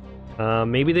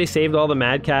 Maybe they saved all the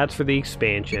Mad Cats for the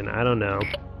expansion. I don't know.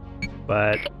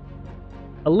 But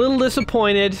a little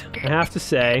disappointed, I have to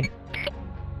say.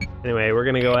 Anyway, we're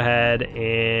gonna go ahead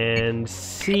and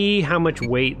see how much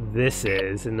weight this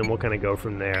is, and then we'll kind of go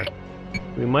from there.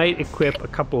 We might equip a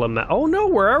couple of... Oh no,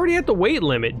 we're already at the weight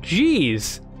limit.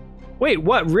 Jeez. Wait,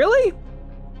 what? Really?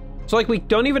 So like we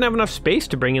don't even have enough space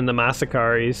to bring in the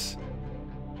Masakaris.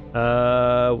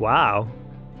 Wow.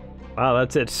 Wow,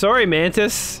 that's it. Sorry,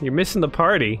 Mantis, you're missing the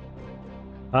party.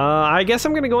 I guess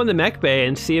I'm gonna go in the mech bay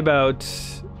and see about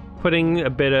putting a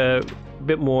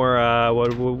bit more,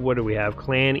 what do we have?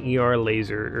 Clan ER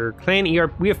laser, or Clan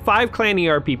ER, we have 5 Clan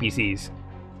ER PPCs.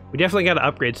 We definitely gotta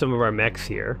upgrade some of our mechs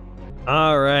here.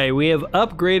 Alright, we have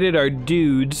upgraded our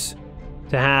dudes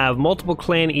to have multiple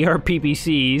Clan ER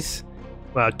PPCs.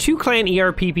 Wow, 2 Clan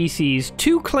ER PPCs,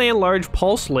 2 Clan large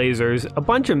pulse lasers, a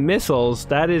bunch of missiles.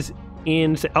 That is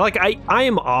insane. Like, I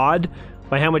am awed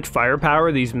by how much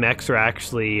firepower these mechs are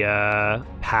actually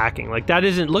packing. Like, that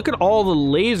isn't, look at all the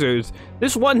lasers.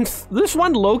 This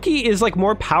one Loki is like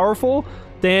more powerful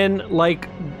than like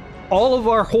all of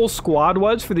our whole squad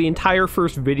was for the entire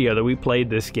first video that we played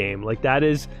this game. Like, that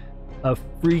is a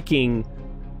freaking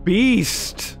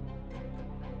beast.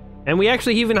 And we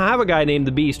actually even have a guy named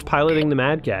the Beast piloting the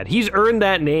Mad Cat. He's earned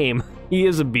that name. He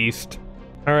is a beast.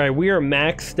 All right, we are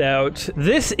maxed out.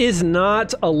 This is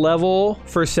not a level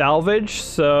for salvage,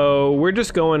 so we're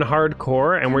just going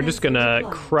hardcore and we're just gonna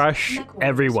crush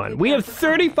everyone. We have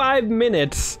 35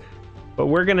 minutes, but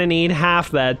we're gonna need half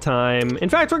that time. In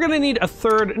fact, we're gonna need a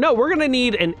third. No, we're gonna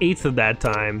need an eighth of that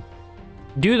time.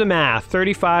 Do the math.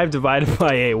 35 divided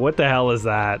by 8. What the hell is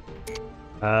that?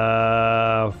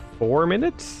 4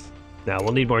 minutes? No,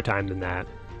 we'll need more time than that.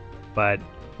 But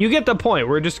you get the point.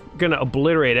 We're just gonna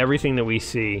obliterate everything that we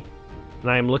see.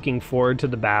 And I am looking forward to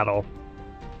the battle.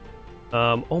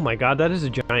 Oh my god, that is a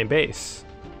giant base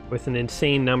with an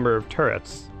insane number of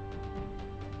turrets.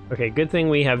 Okay, good thing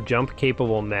we have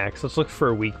jump-capable mechs. Let's look for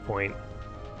a weak point.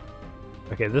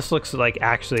 Okay, this looks like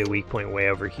actually a weak point way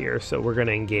over here, so we're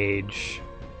gonna engage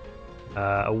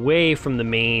away from the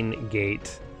main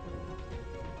gate.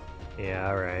 Yeah,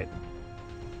 alright.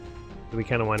 We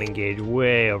kind of want to engage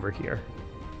way over here.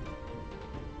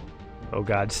 Oh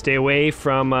god, stay away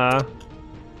from the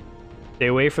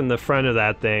front of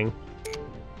that thing.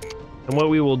 And what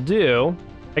we will do,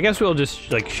 I guess we'll just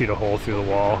like shoot a hole through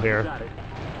the wall here.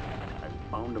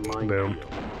 Boom.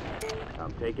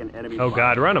 Oh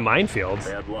god, we're on a minefield.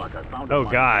 Oh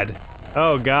god.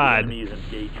 Oh god.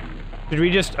 Did we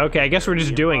just, okay, I guess we're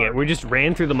just doing it. We just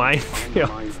ran through the minefield.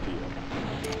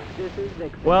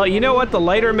 Well, you know what? The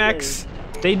lighter mechs,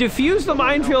 they defused the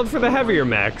minefield for the heavier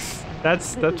mechs.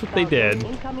 That's what they did.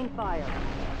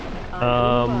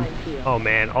 Oh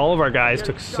man, all of our guys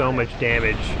took so much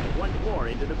damage.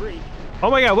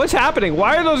 Oh my god, what's happening?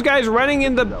 Why are those guys running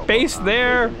in the base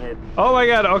there? Oh my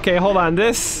god, okay, hold on.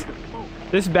 This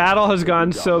battle has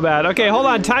gone so bad. Okay, hold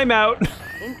on, timeout.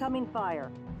 Incoming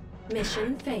fire.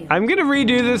 Mission failed. I'm gonna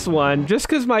redo this one just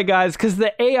because my guys, because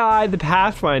the AI, the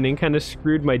pathfinding kind of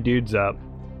screwed my dudes up.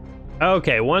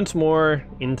 Okay, once more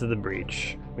into the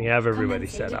breach. We have everybody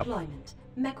set up. Deployment.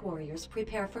 Mech warriors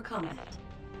prepare for combat.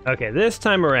 Okay, this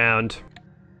time around,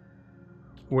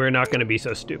 we're not gonna be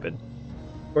so stupid.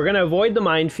 We're gonna avoid the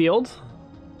minefield,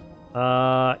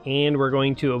 and we're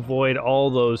going to avoid all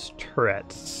those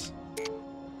turrets.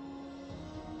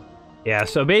 Yeah,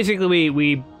 so basically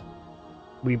we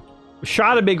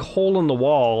shot a big hole in the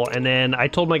wall, and then I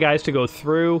told my guys to go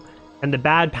through, and the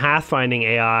bad pathfinding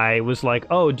AI was like,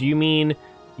 oh, do you mean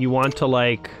you want to,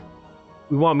 like,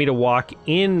 we want me to walk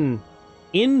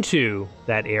into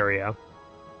that area?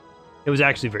 It was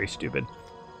actually very stupid.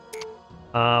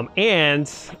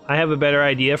 And I have a better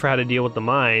idea for how to deal with the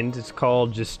mines. It's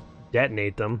called just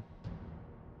detonate them.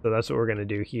 So that's what we're gonna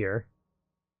do here.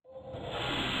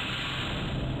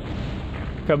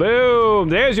 Kaboom!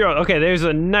 There's your, okay, there's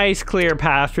a nice clear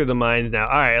path through the mines now.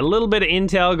 Alright, a little bit of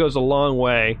intel goes a long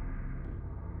way.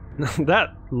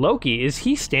 That Loki, is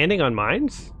he standing on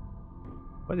mines?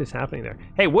 What is happening there?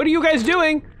 Hey, what are you guys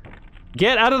doing?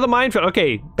 Get out of the minefield.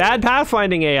 Okay, bad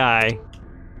pathfinding AI.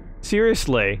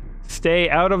 Seriously, stay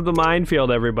out of the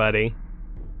minefield, everybody.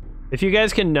 If you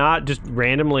guys cannot just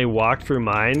randomly walk through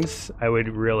mines, I would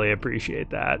really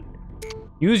appreciate that.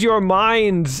 Use your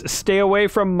minds! Stay away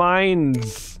from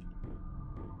mines!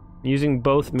 Using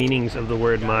both meanings of the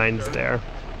word mines there.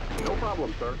 No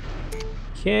problem, sir.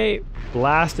 Okay,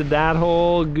 blasted that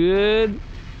hole, good.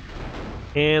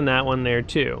 And that one there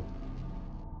too.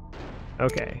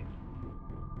 Okay.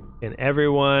 Can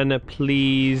everyone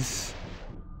please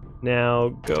now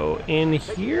go in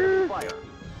here?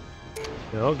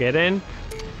 No, get in.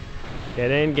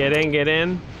 Get in, get in, get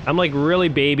in. I'm like really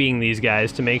babying these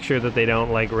guys to make sure that they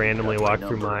don't like randomly walk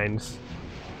through mines.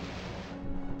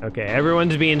 Okay,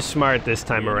 everyone's being smart this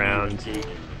time around.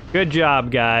 Good job,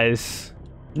 guys.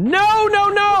 No, no,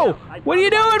 no! What are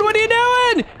you doing? What are you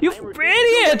doing? You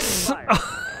idiots!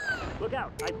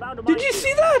 Did you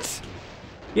see that?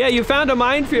 Yeah, you found a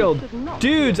minefield.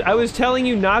 Dudes, I was telling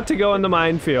you not to go in the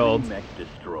minefield. Mech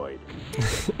destroyed.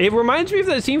 It reminds me of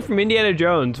that scene from Indiana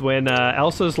Jones when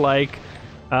Elsa's like,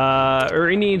 or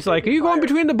Indian's like, are you going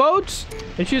between the boats?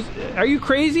 And she's, are you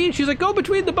crazy? And she's like, go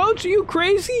between the boats? Are you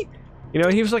crazy? You know,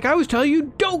 he was like, I was telling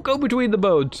you, don't go between the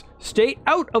boats. Stay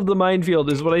out of the minefield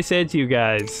is what I said to you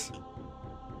guys.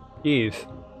 Jeez.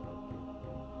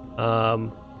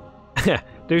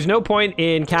 There's no point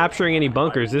in capturing any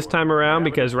bunkers this time around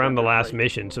because we're on the last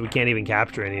mission, so we can't even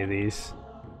capture any of these.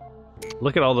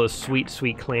 Look at all those sweet,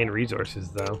 sweet clan resources,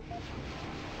 though.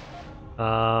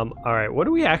 Alright, what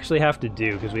do we actually have to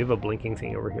do? Because we have a blinking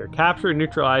thing over here. Capture and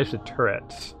neutralize the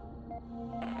turrets.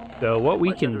 So what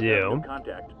we can do...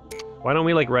 Why don't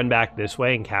we, like, run back this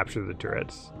way and capture the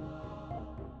turrets?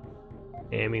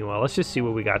 And meanwhile, let's just see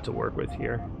what we got to work with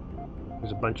here.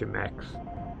 There's a bunch of mechs.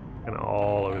 Kind of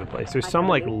all over the place. There's some,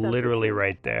 like, literally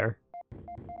right there.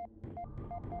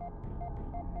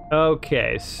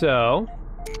 Okay, so...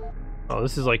 Oh,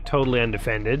 this is, like, totally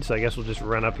undefended, so I guess we'll just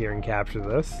run up here and capture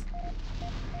this.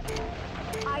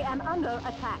 I am under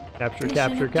attack. Capture,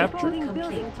 capture, capture. Reporting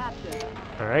building captured.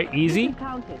 Alright, easy.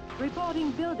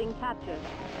 Reporting building captured.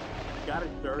 Got it,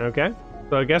 sir. Okay.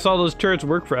 So I guess all those turrets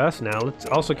work for us now. Let's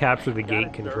also capture the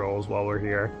gate controls while we're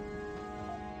here.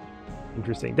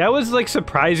 Interesting. That was, like,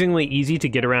 surprisingly easy to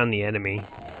get around the enemy.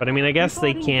 But, I mean, I guess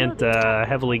they can't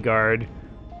heavily guard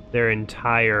their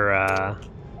entire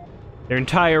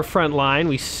front line.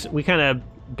 We kind of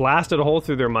blasted a hole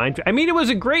through their mine. I mean, it was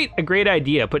a great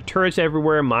idea. Put turrets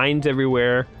everywhere, mines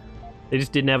everywhere. They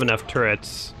just didn't have enough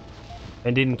turrets.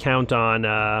 And didn't count on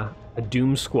a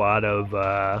doom squad of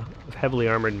heavily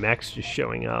armored mechs just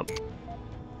showing up.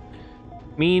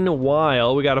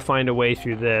 Meanwhile, we gotta find a way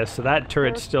through this. So that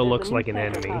turret still looks like an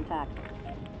enemy.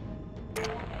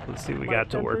 Let's see what we got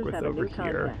to work with over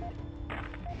here.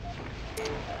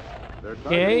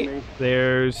 Okay,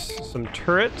 there's some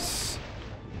turrets.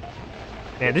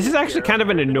 Man, this is actually kind of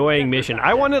an annoying mission.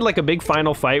 I wanted like a big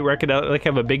final fight where I could like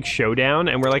have a big showdown,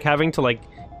 and we're like having to like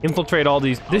infiltrate all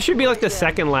these. This should be like the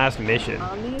second last mission.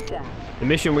 The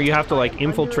mission where you have to like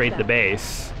infiltrate the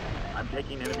base. I'm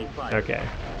taking enemy fire. Okay.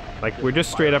 Like, we're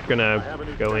just straight up gonna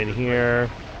go in here.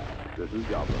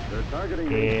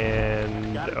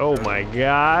 And, oh my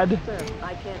god.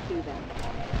 I can't do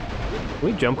that. Can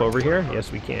we jump over here?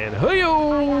 Yes, we can.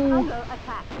 Hey-yo!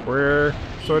 We're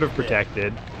sort of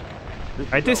protected.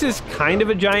 Alright, this is kind of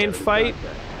a giant fight,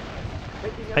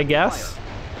 I guess.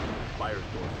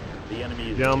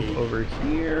 Jump over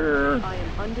here.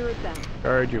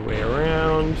 Guard your way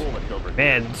around.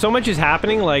 Man, so much is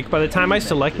happening, like, by the time I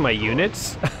select my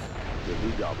units...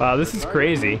 Wow, this is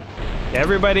crazy.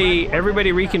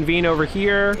 Everybody reconvene over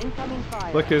here.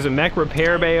 Look, there's a mech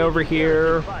repair bay over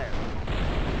here.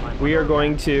 We are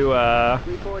going to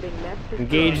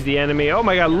engage the enemy. Oh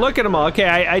my god, look at them all. Okay,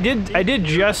 I did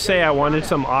just say I wanted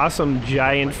some awesome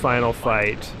giant final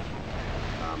fight.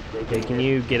 Okay, can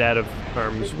you get out of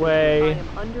harm's way?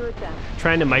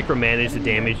 Trying to micromanage the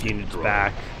damage units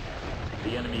back.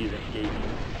 The enemy is engaging.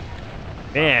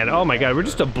 Man, oh my god, we're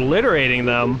just obliterating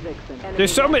them.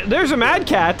 There's so many. There's a Mad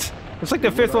Cat. It's like the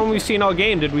 5th one we've seen all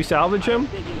game. Did we salvage him?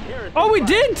 Oh, we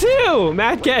did too!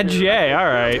 Mad Cat J,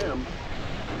 alright.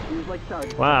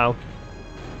 Wow.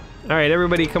 Alright,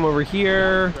 everybody come over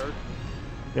here.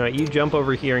 You know what, you jump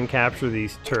over here and capture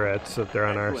these turrets if they're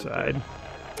on our side.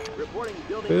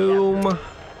 Boom.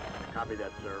 Copy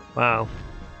that, sir. Wow.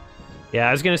 Yeah,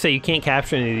 I was gonna say you can't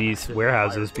capture any of these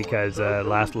warehouses because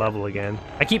last level again.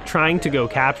 I keep trying to go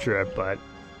capture it, but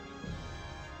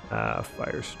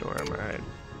Firestorm, alright.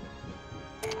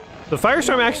 The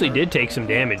Firestorm actually did take some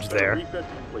damage there.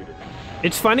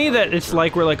 It's funny that it's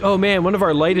like we're like, oh man, one of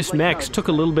our lightest mechs took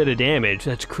a little bit of damage.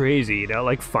 That's crazy, you know,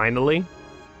 like finally.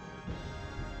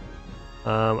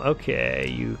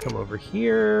 Okay, you come over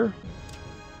here.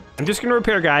 I'm just gonna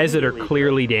repair guys that are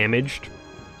clearly damaged.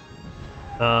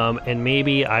 And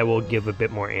maybe I will give a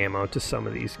bit more ammo to some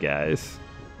of these guys.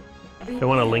 Don't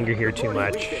want to linger here too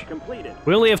much.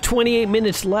 We only have 28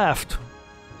 minutes left.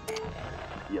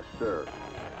 Yes, sir.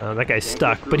 That guy's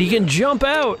stuck, but he can jump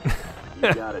out!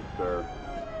 You got it, sir.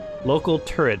 Local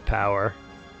turret power.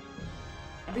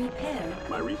 Repair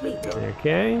complete.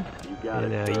 Okay. You got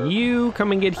And it, now sir. you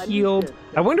come and get healed.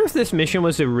 I wonder if this mission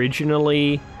was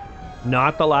originally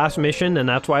not the last mission, and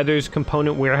that's why there's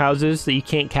component warehouses that you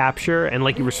can't capture, and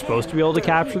like you were supposed to be able to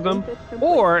capture them,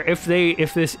 or if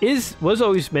this was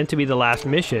always meant to be the last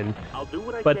mission, I'll do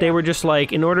what I but they can. were just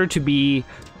like, in order to be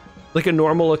like a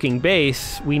normal looking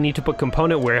base, we need to put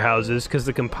component warehouses because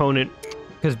the component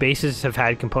Because bases have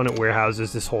had component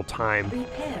warehouses this whole time.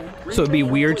 Repair. So it'd be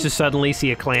weird to suddenly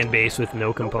see a clan base with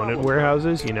no component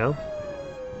warehouses, you know?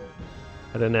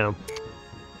 I don't know.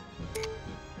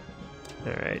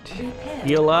 Alright. Repair.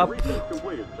 Heal up.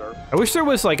 Completed, sir. I wish there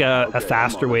was like a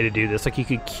faster way to do this. Like you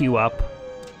could queue up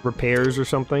repairs or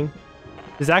something.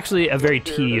 It's actually a very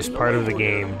tedious part of the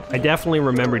game. I definitely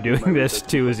remember doing this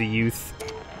too as a youth.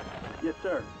 Yes,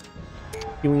 sir.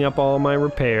 Queuing up all my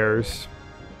repairs.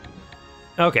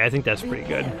 Okay, I think that's pretty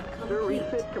good. Sir,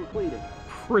 refit completed.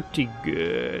 Pretty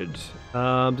good.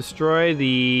 Destroy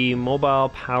the mobile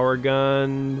power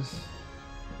guns.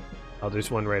 Oh,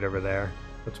 there's one right over there.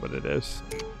 That's what it is.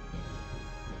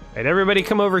 Alright, everybody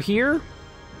come over here.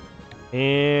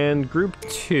 And group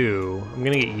 2. I'm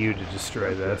gonna get you to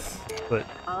destroy this, but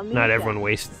not everyone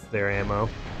wastes their ammo.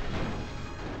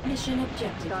 Mission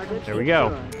objective. Target There we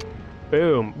go.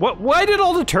 Boom. What? Why did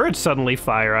all the turrets suddenly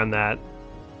fire on that?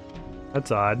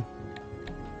 That's odd.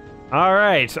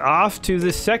 Alright, off to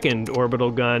the second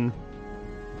orbital gun.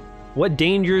 What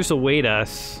dangers await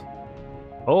us?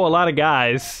 Oh, a lot of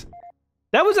guys.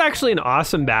 That was actually an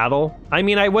awesome battle. I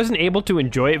mean, I wasn't able to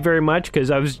enjoy it very much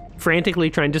because I was frantically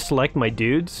trying to select my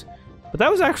dudes. But that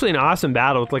was actually an awesome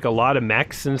battle with like a lot of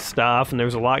mechs and stuff, and there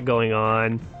was a lot going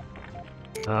on.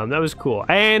 That was cool.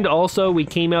 And also, we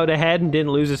came out ahead and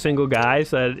didn't lose a single guy,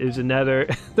 so that is another...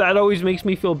 that always makes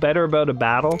me feel better about a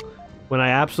battle when I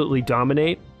absolutely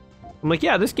dominate. I'm like,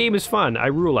 yeah, this game is fun. I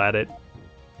rule at it.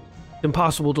 It's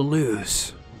impossible to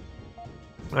lose.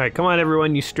 Alright, come on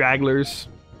everyone, you stragglers.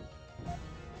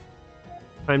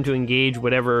 Time to engage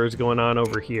whatever is going on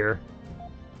over here.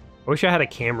 I wish I had a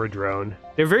camera drone.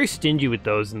 They're very stingy with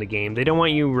those in the game. They don't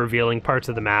want you revealing parts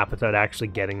of the map without actually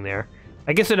getting there.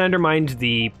 I guess it undermines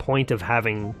the point of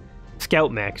having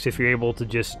scout mechs if you're able to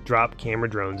just drop camera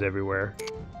drones everywhere.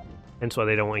 Hence why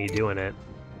they don't want you doing it.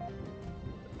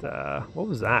 But, what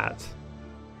was that?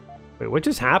 Wait, what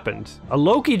just happened? A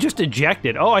Loki just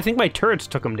ejected. Oh, I think my turrets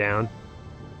took him down.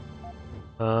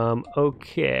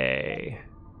 Okay.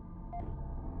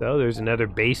 So there's another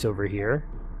base over here.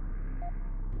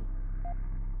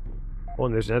 Oh,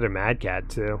 and there's another Mad Cat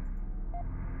too.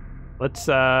 Let's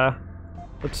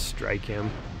strike him.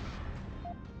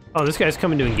 Oh, this guy's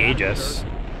coming to engage us.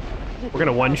 We're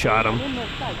gonna one-shot him.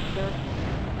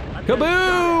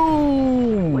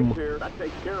 Kaboom! That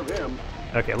takes care of him.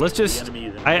 Okay, let's just...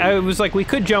 I was like, we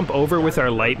could jump over with our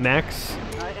light mechs.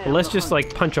 But let's just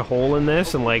like punch a hole in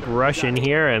this and like rush in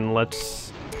here and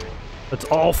let's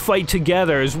all fight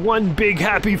together as one big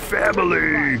happy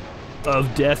family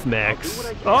of death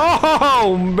mechs.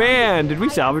 Oh man, did we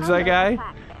salvage that guy?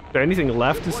 Is there anything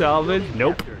left to salvage?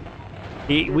 Nope.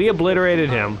 We obliterated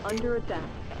him. Under attack.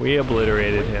 We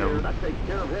obliterated him. That takes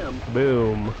care of him.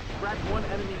 Boom. Crack one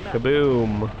enemy mech.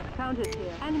 Kaboom. Counted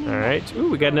here. Enemy Alright.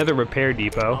 Ooh, we got another repair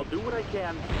depot. I'll do what I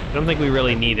can. I don't think we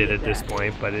really need it at this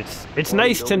point, but it's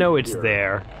nice to know it's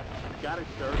there. Got it,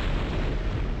 sir.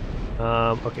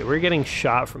 Okay, we're getting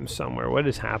shot from somewhere. What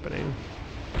is happening?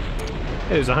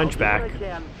 Hey, there's a I'll do what I hunchback.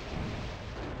 can.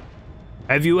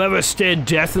 Have you ever stared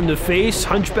death in the face,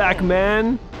 hunchback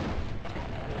man?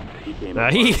 He came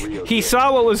up He on a real he good.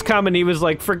 saw what was coming. He was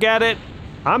like, forget it.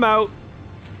 I'm out.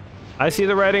 I see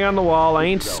the writing on the wall. I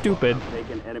ain't stupid. I'm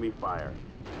taking enemy fire.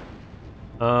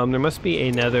 There must be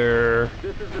another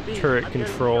This is the beast. turret I'm getting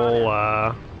control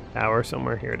shot tower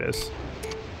somewhere. Here it is.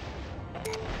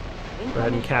 Go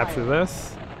ahead and capture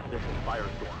this. at. This is Firestorm.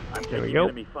 I'm There we taking go.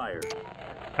 enemy fire.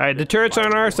 Alright, the turrets are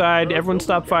on our side. Everyone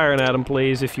stop firing at them,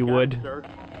 please, if you Got it, would. sir.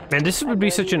 Man, this would be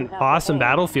such an awesome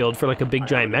battlefield for like a big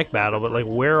giant mech battle, but like,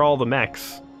 where are all the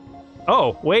mechs?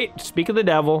 Oh, wait, speak of the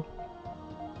devil.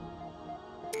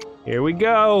 Here we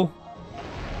go.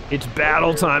 It's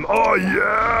battle time. Oh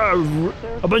yeah!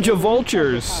 A bunch of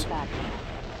vultures.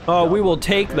 Oh, we will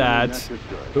take that. Mech is good.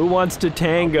 Who wants to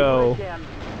tango? Can.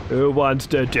 Who wants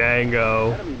to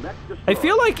tango? Enemy mech I destroyed.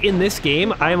 feel like in this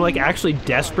game, I am like actually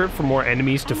desperate for more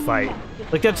enemies to fight.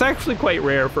 Like that's actually quite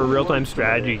rare for a real-time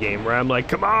strategy game where I'm like,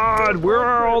 come on, where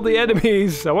are all the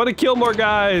enemies? I want to kill more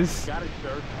guys. Got it,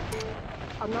 sir.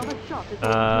 Another shot is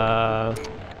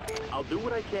I'll do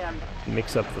what I can.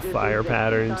 Mix up the fire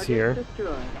patterns here.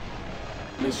 Destroyed.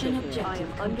 Mission I objective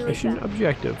am under Mission attack.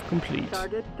 objective complete.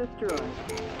 Target destroyed.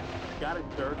 Got it,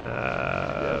 sir.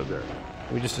 Uh, Yes, sir.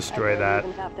 we just destroy I that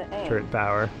don't even have to aim. turret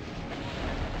power.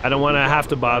 I don't want to have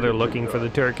to bother looking for the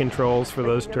turret controls for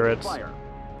those turrets. Fire.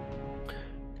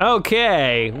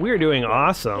 Okay, we're doing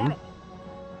awesome.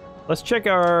 Let's check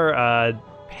our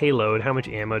payload. How much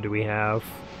ammo do we have?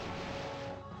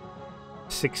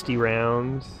 60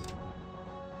 rounds.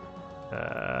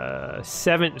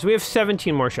 So we have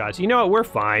 17 more shots. You know what? We're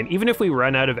fine. Even if we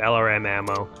run out of LRM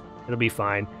ammo, it'll be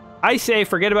fine. I say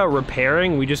forget about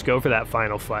repairing. We just go for that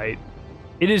final fight.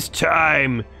 It is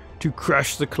time to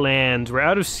crush the clans. We're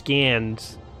out of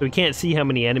scans, so we can't see how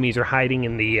many enemies are hiding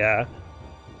in the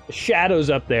shadows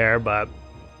up there, but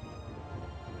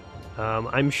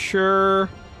I'm sure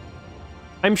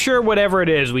whatever it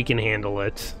is, we can handle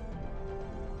it.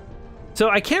 So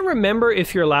I can't remember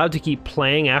if you're allowed to keep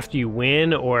playing after you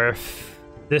win or if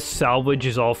this salvage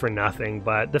is all for nothing,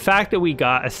 but the fact that we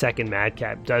got a second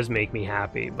Madcap does make me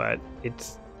happy, but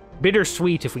it's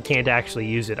bittersweet if we can't actually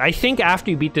use it. I think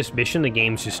after you beat this mission, the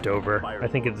game's just over. I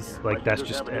think it's like, that's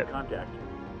just it.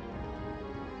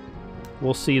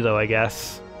 We'll see though, I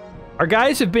guess. Our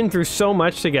guys have been through so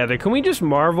much together. Can we just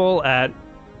marvel at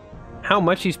how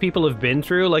much these people have been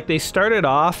through? Like, they started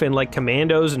off in like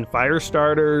commandos and fire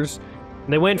starters,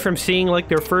 and they went from seeing like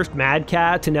their first Mad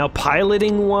Cat to now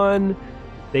piloting one.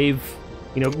 They've,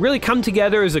 you know, really come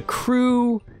together as a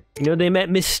crew. You know, they met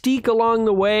Mystique along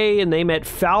the way, and they met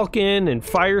Falcon and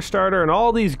Firestarter and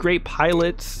all these great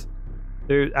pilots.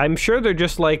 I'm sure they're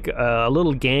just like a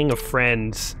little gang of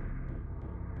friends.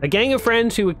 A gang of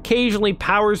friends who occasionally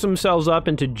powers themselves up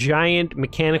into giant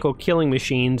mechanical killing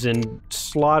machines and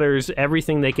slaughters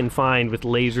everything they can find with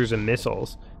lasers and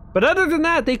missiles. But other than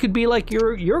that, they could be like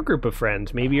your group of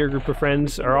friends. Maybe your group of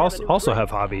friends are also have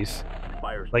hobbies,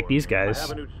 like these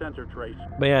guys.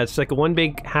 But yeah, it's like one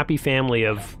big happy family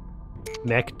of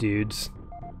mech dudes.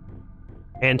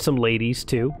 And some ladies,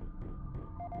 too.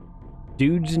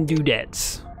 Dudes and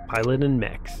dudettes. Pilot and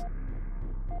mechs.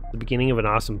 The beginning of an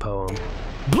awesome poem.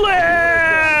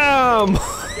 Blam!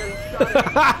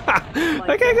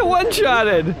 That guy got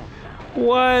one-shotted.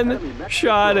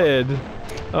 One-shotted.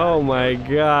 Oh my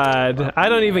god. I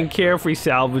don't even care if we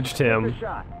salvaged him.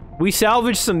 We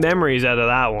salvaged some memories out of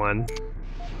that one.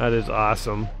 That is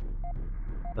awesome.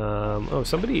 Oh,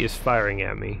 somebody is firing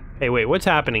at me. Hey, wait, what's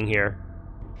happening here?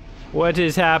 What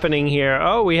is happening here?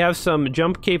 Oh, we have some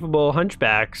jump-capable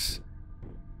hunchbacks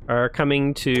are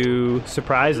coming to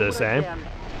surprise us, eh?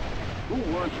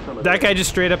 That guy just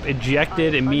straight up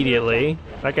ejected immediately.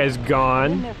 That guy's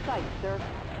gone.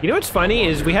 You know what's funny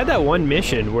is we had that one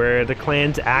mission where the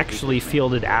clans actually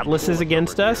fielded atlases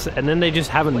against us, and then they just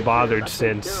haven't bothered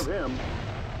since.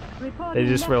 They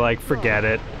just were like, forget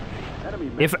it.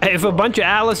 If a bunch of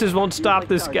atlases won't stop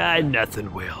this guy,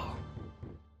 nothing will.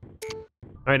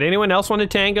 Alright, anyone else want to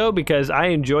tango? Because I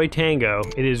enjoy tango.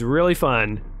 It is really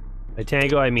fun. By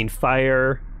tango, I mean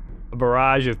fire a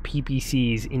barrage of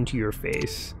PPCs into your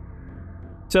face.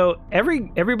 So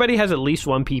everybody has at least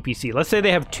one PPC. Let's say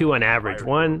they have two on average.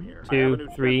 1, 2,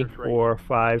 3, 4,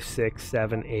 5, 6,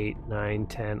 7, 8, 9,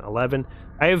 10, 11.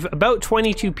 I have about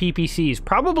 22 PPCs,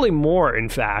 probably more in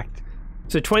fact.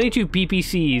 So 22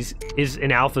 PPCs is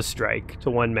an alpha strike to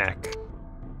one mech.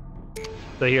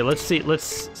 So here, let's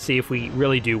see if we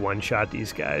really do one-shot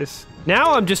these guys.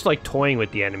 Now I'm just like toying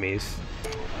with the enemies.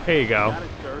 Here you go.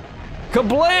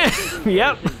 Kablam!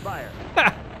 Yep.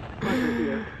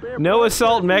 No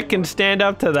assault mech can stand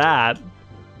up to that.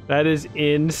 That is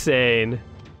insane.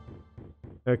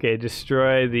 Okay,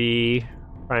 destroy the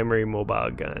primary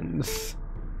mobile guns.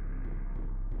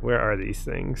 Where are these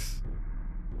things?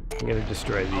 I'm gonna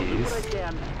destroy these.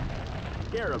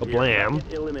 Kablam.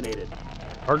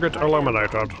 Target eliminated.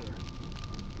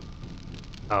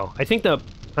 Oh, I think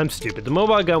I'm stupid. The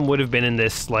mobile gun would have been in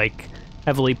this, like,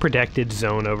 heavily protected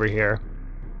zone over here.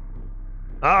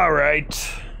 Alright.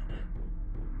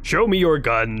 Show me your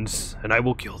guns, and I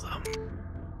will kill them.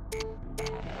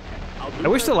 I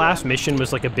wish the last mission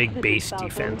was like a big base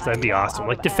defense. That'd be awesome.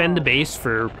 Like, defend the base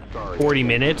for 40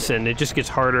 minutes, and it just gets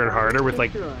harder and harder with,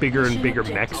 like, bigger and bigger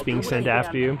mechs being sent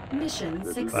after you.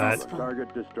 But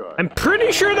I'm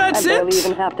pretty sure that's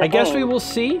it! I guess we will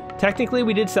see. Technically,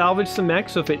 we did salvage some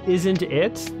mechs, so if it isn't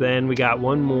it, then we got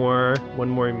one more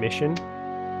mission.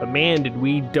 But man, did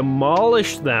we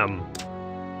demolish them!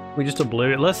 We just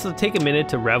obliterated. Let's take a minute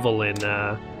to revel in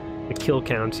the kill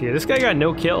counts here. This guy got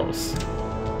no kills.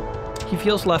 He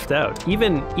feels left out.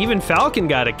 Even Falcon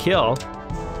got a kill.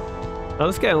 Oh,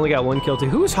 this guy only got one kill too.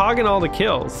 Who's hogging all the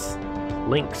kills?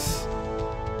 Lynx.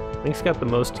 Lynx got the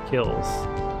most kills.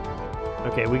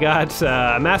 Okay, we got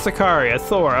a Masakari, a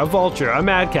Thor, a Vulture, a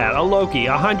Mad Cat, a Loki,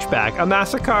 a Hunchback, a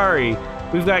Masakari.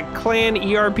 We've got clan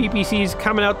ERPPCs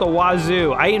coming out the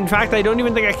wazoo. In fact, I don't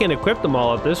even think I can equip them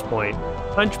all at this point.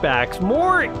 Hunchbacks,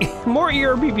 more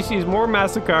ERPPCs, more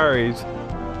Masakaris.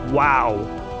 Wow.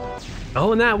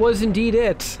 Oh, and that was indeed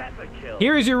it.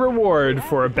 Here is your reward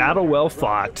for a battle well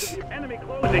fought. Enemy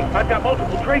closing. I've got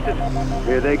multiple traces.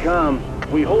 Here they come.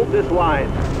 We hold this line.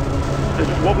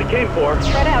 This is what we came for.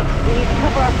 Spread out. We need to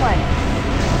cover our flank.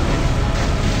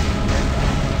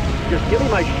 Just give me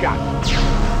my shot.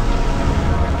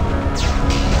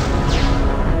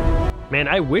 Man,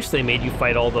 I wish they made you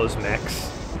fight all those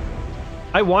mechs.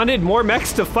 I wanted more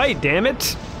mechs to fight, damn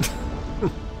it!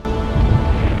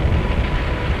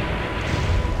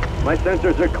 My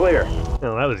sensors are clear.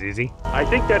 Oh, that was easy. I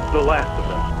think that's the last of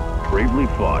them. Bravely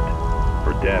fought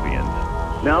for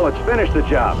Davians. Now let's finish the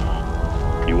job.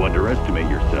 You underestimate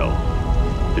yourself.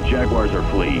 The Jaguars are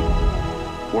fleeing.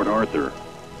 Port Arthur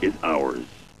is ours.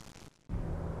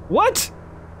 What?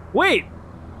 Wait!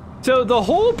 So the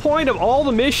whole point of all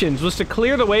the missions was to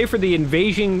clear the way for the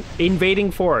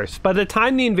invading force. By the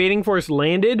time the invading force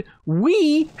landed,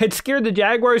 we had scared the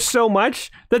Jaguars so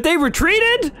much that they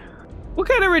retreated? What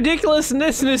kind of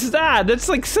ridiculousness is that? That's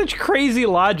like such crazy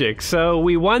logic. So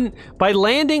we won by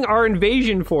landing our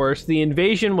invasion force. The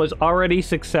invasion was already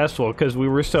successful because we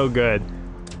were so good.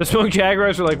 The Smoke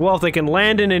Jaguars were like, well, if they can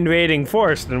land an invading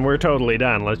force, then we're totally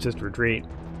done. Let's just retreat.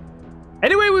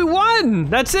 Anyway, we won!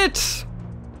 That's it!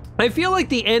 I feel like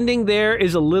the ending there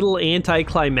is a little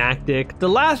anticlimactic. The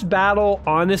last battle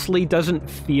honestly doesn't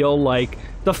feel like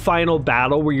the final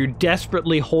battle where you're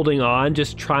desperately holding on,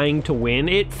 just trying to win.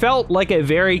 It felt like a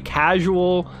very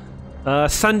casual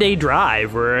Sunday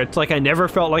drive where it's like I never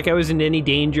felt like I was in any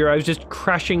danger. I was just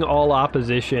crushing all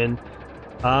opposition.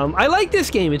 I like this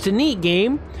game. It's a neat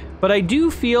game, but I do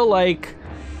feel like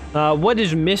what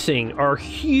is missing are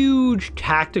huge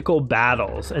tactical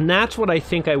battles, and that's what I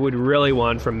think I would really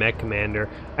want from MechCommander.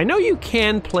 I know you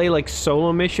can play like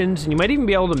solo missions, and you might even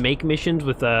be able to make missions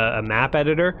with a map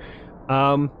editor.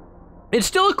 It's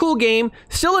still a cool game,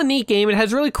 still a neat game. It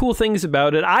has really cool things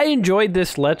about it. I enjoyed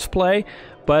this Let's Play,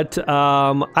 but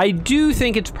I do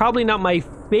think it's probably not my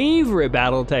favorite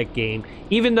BattleTech game,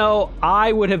 even though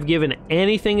I would have given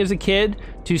anything as a kid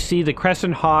to see the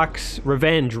Crescent Hawk's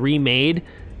Revenge remade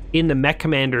in the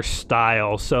MechCommander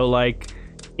style. So like,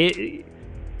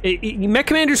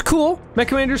 MechCommander's cool.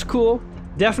 MechCommander's cool.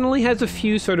 Definitely has a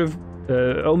few sort of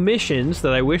omissions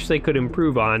that I wish they could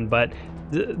improve on, but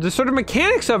the sort of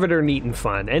mechanics of it are neat and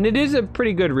fun, and it is a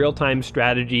pretty good real-time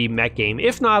strategy mech game,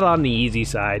 if not on the easy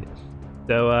side.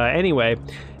 So anyway,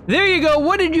 there you go.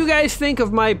 What did you guys think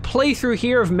of my playthrough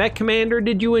here of MechCommander?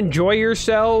 Did you enjoy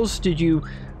yourselves? Did you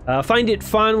find it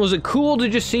fun? Was it cool to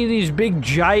just see these big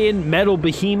giant metal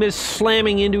behemoths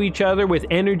slamming into each other with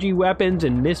energy weapons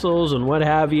and missiles and what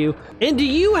have you? And do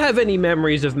you have any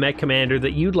memories of MechCommander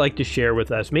that you'd like to share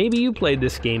with us? Maybe you played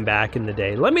this game back in the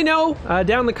day. Let me know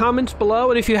down in the comments below.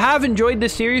 And if you have enjoyed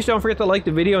this series, don't forget to like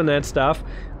the video and that stuff.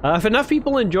 If enough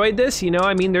people enjoyed this, you know,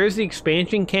 I mean, there's the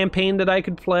expansion campaign that I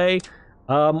could play.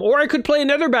 Or I could play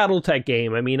another BattleTech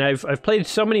game. I mean, I've played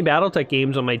so many BattleTech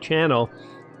games on my channel.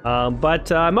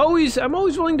 But I'm always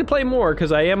willing to play more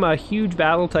because I am a huge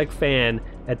BattleTech fan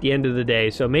at the end of the day.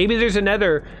 So maybe there's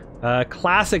another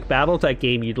classic BattleTech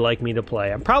game you'd like me to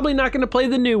play. I'm probably not going to play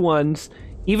the new ones,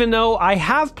 even though I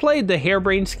have played the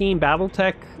Hairbrain Scheme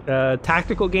BattleTech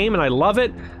tactical game and I love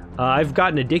it. I've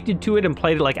gotten addicted to it and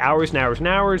played it like hours and hours and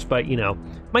hours, but you know,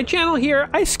 my channel here,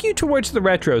 I skew towards the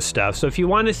retro stuff. So if you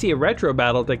want to see a retro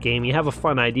BattleTech game, you have a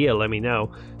fun idea, let me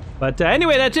know. But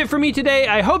anyway, that's it for me today.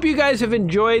 I hope you guys have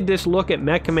enjoyed this look at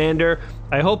MechCommander.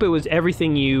 I hope it was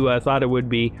everything you thought it would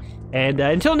be. And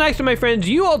until next time, my friends,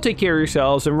 you all take care of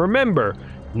yourselves. And remember,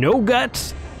 no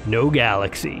guts, no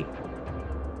galaxy.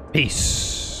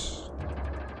 Peace.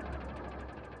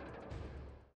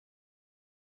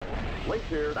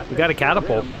 We got a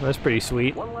catapult. That's pretty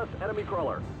sweet. One less enemy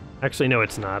crawler. Actually, no,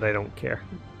 it's not. I don't care.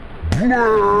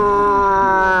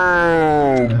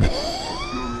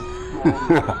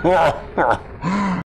 Ha ha ha!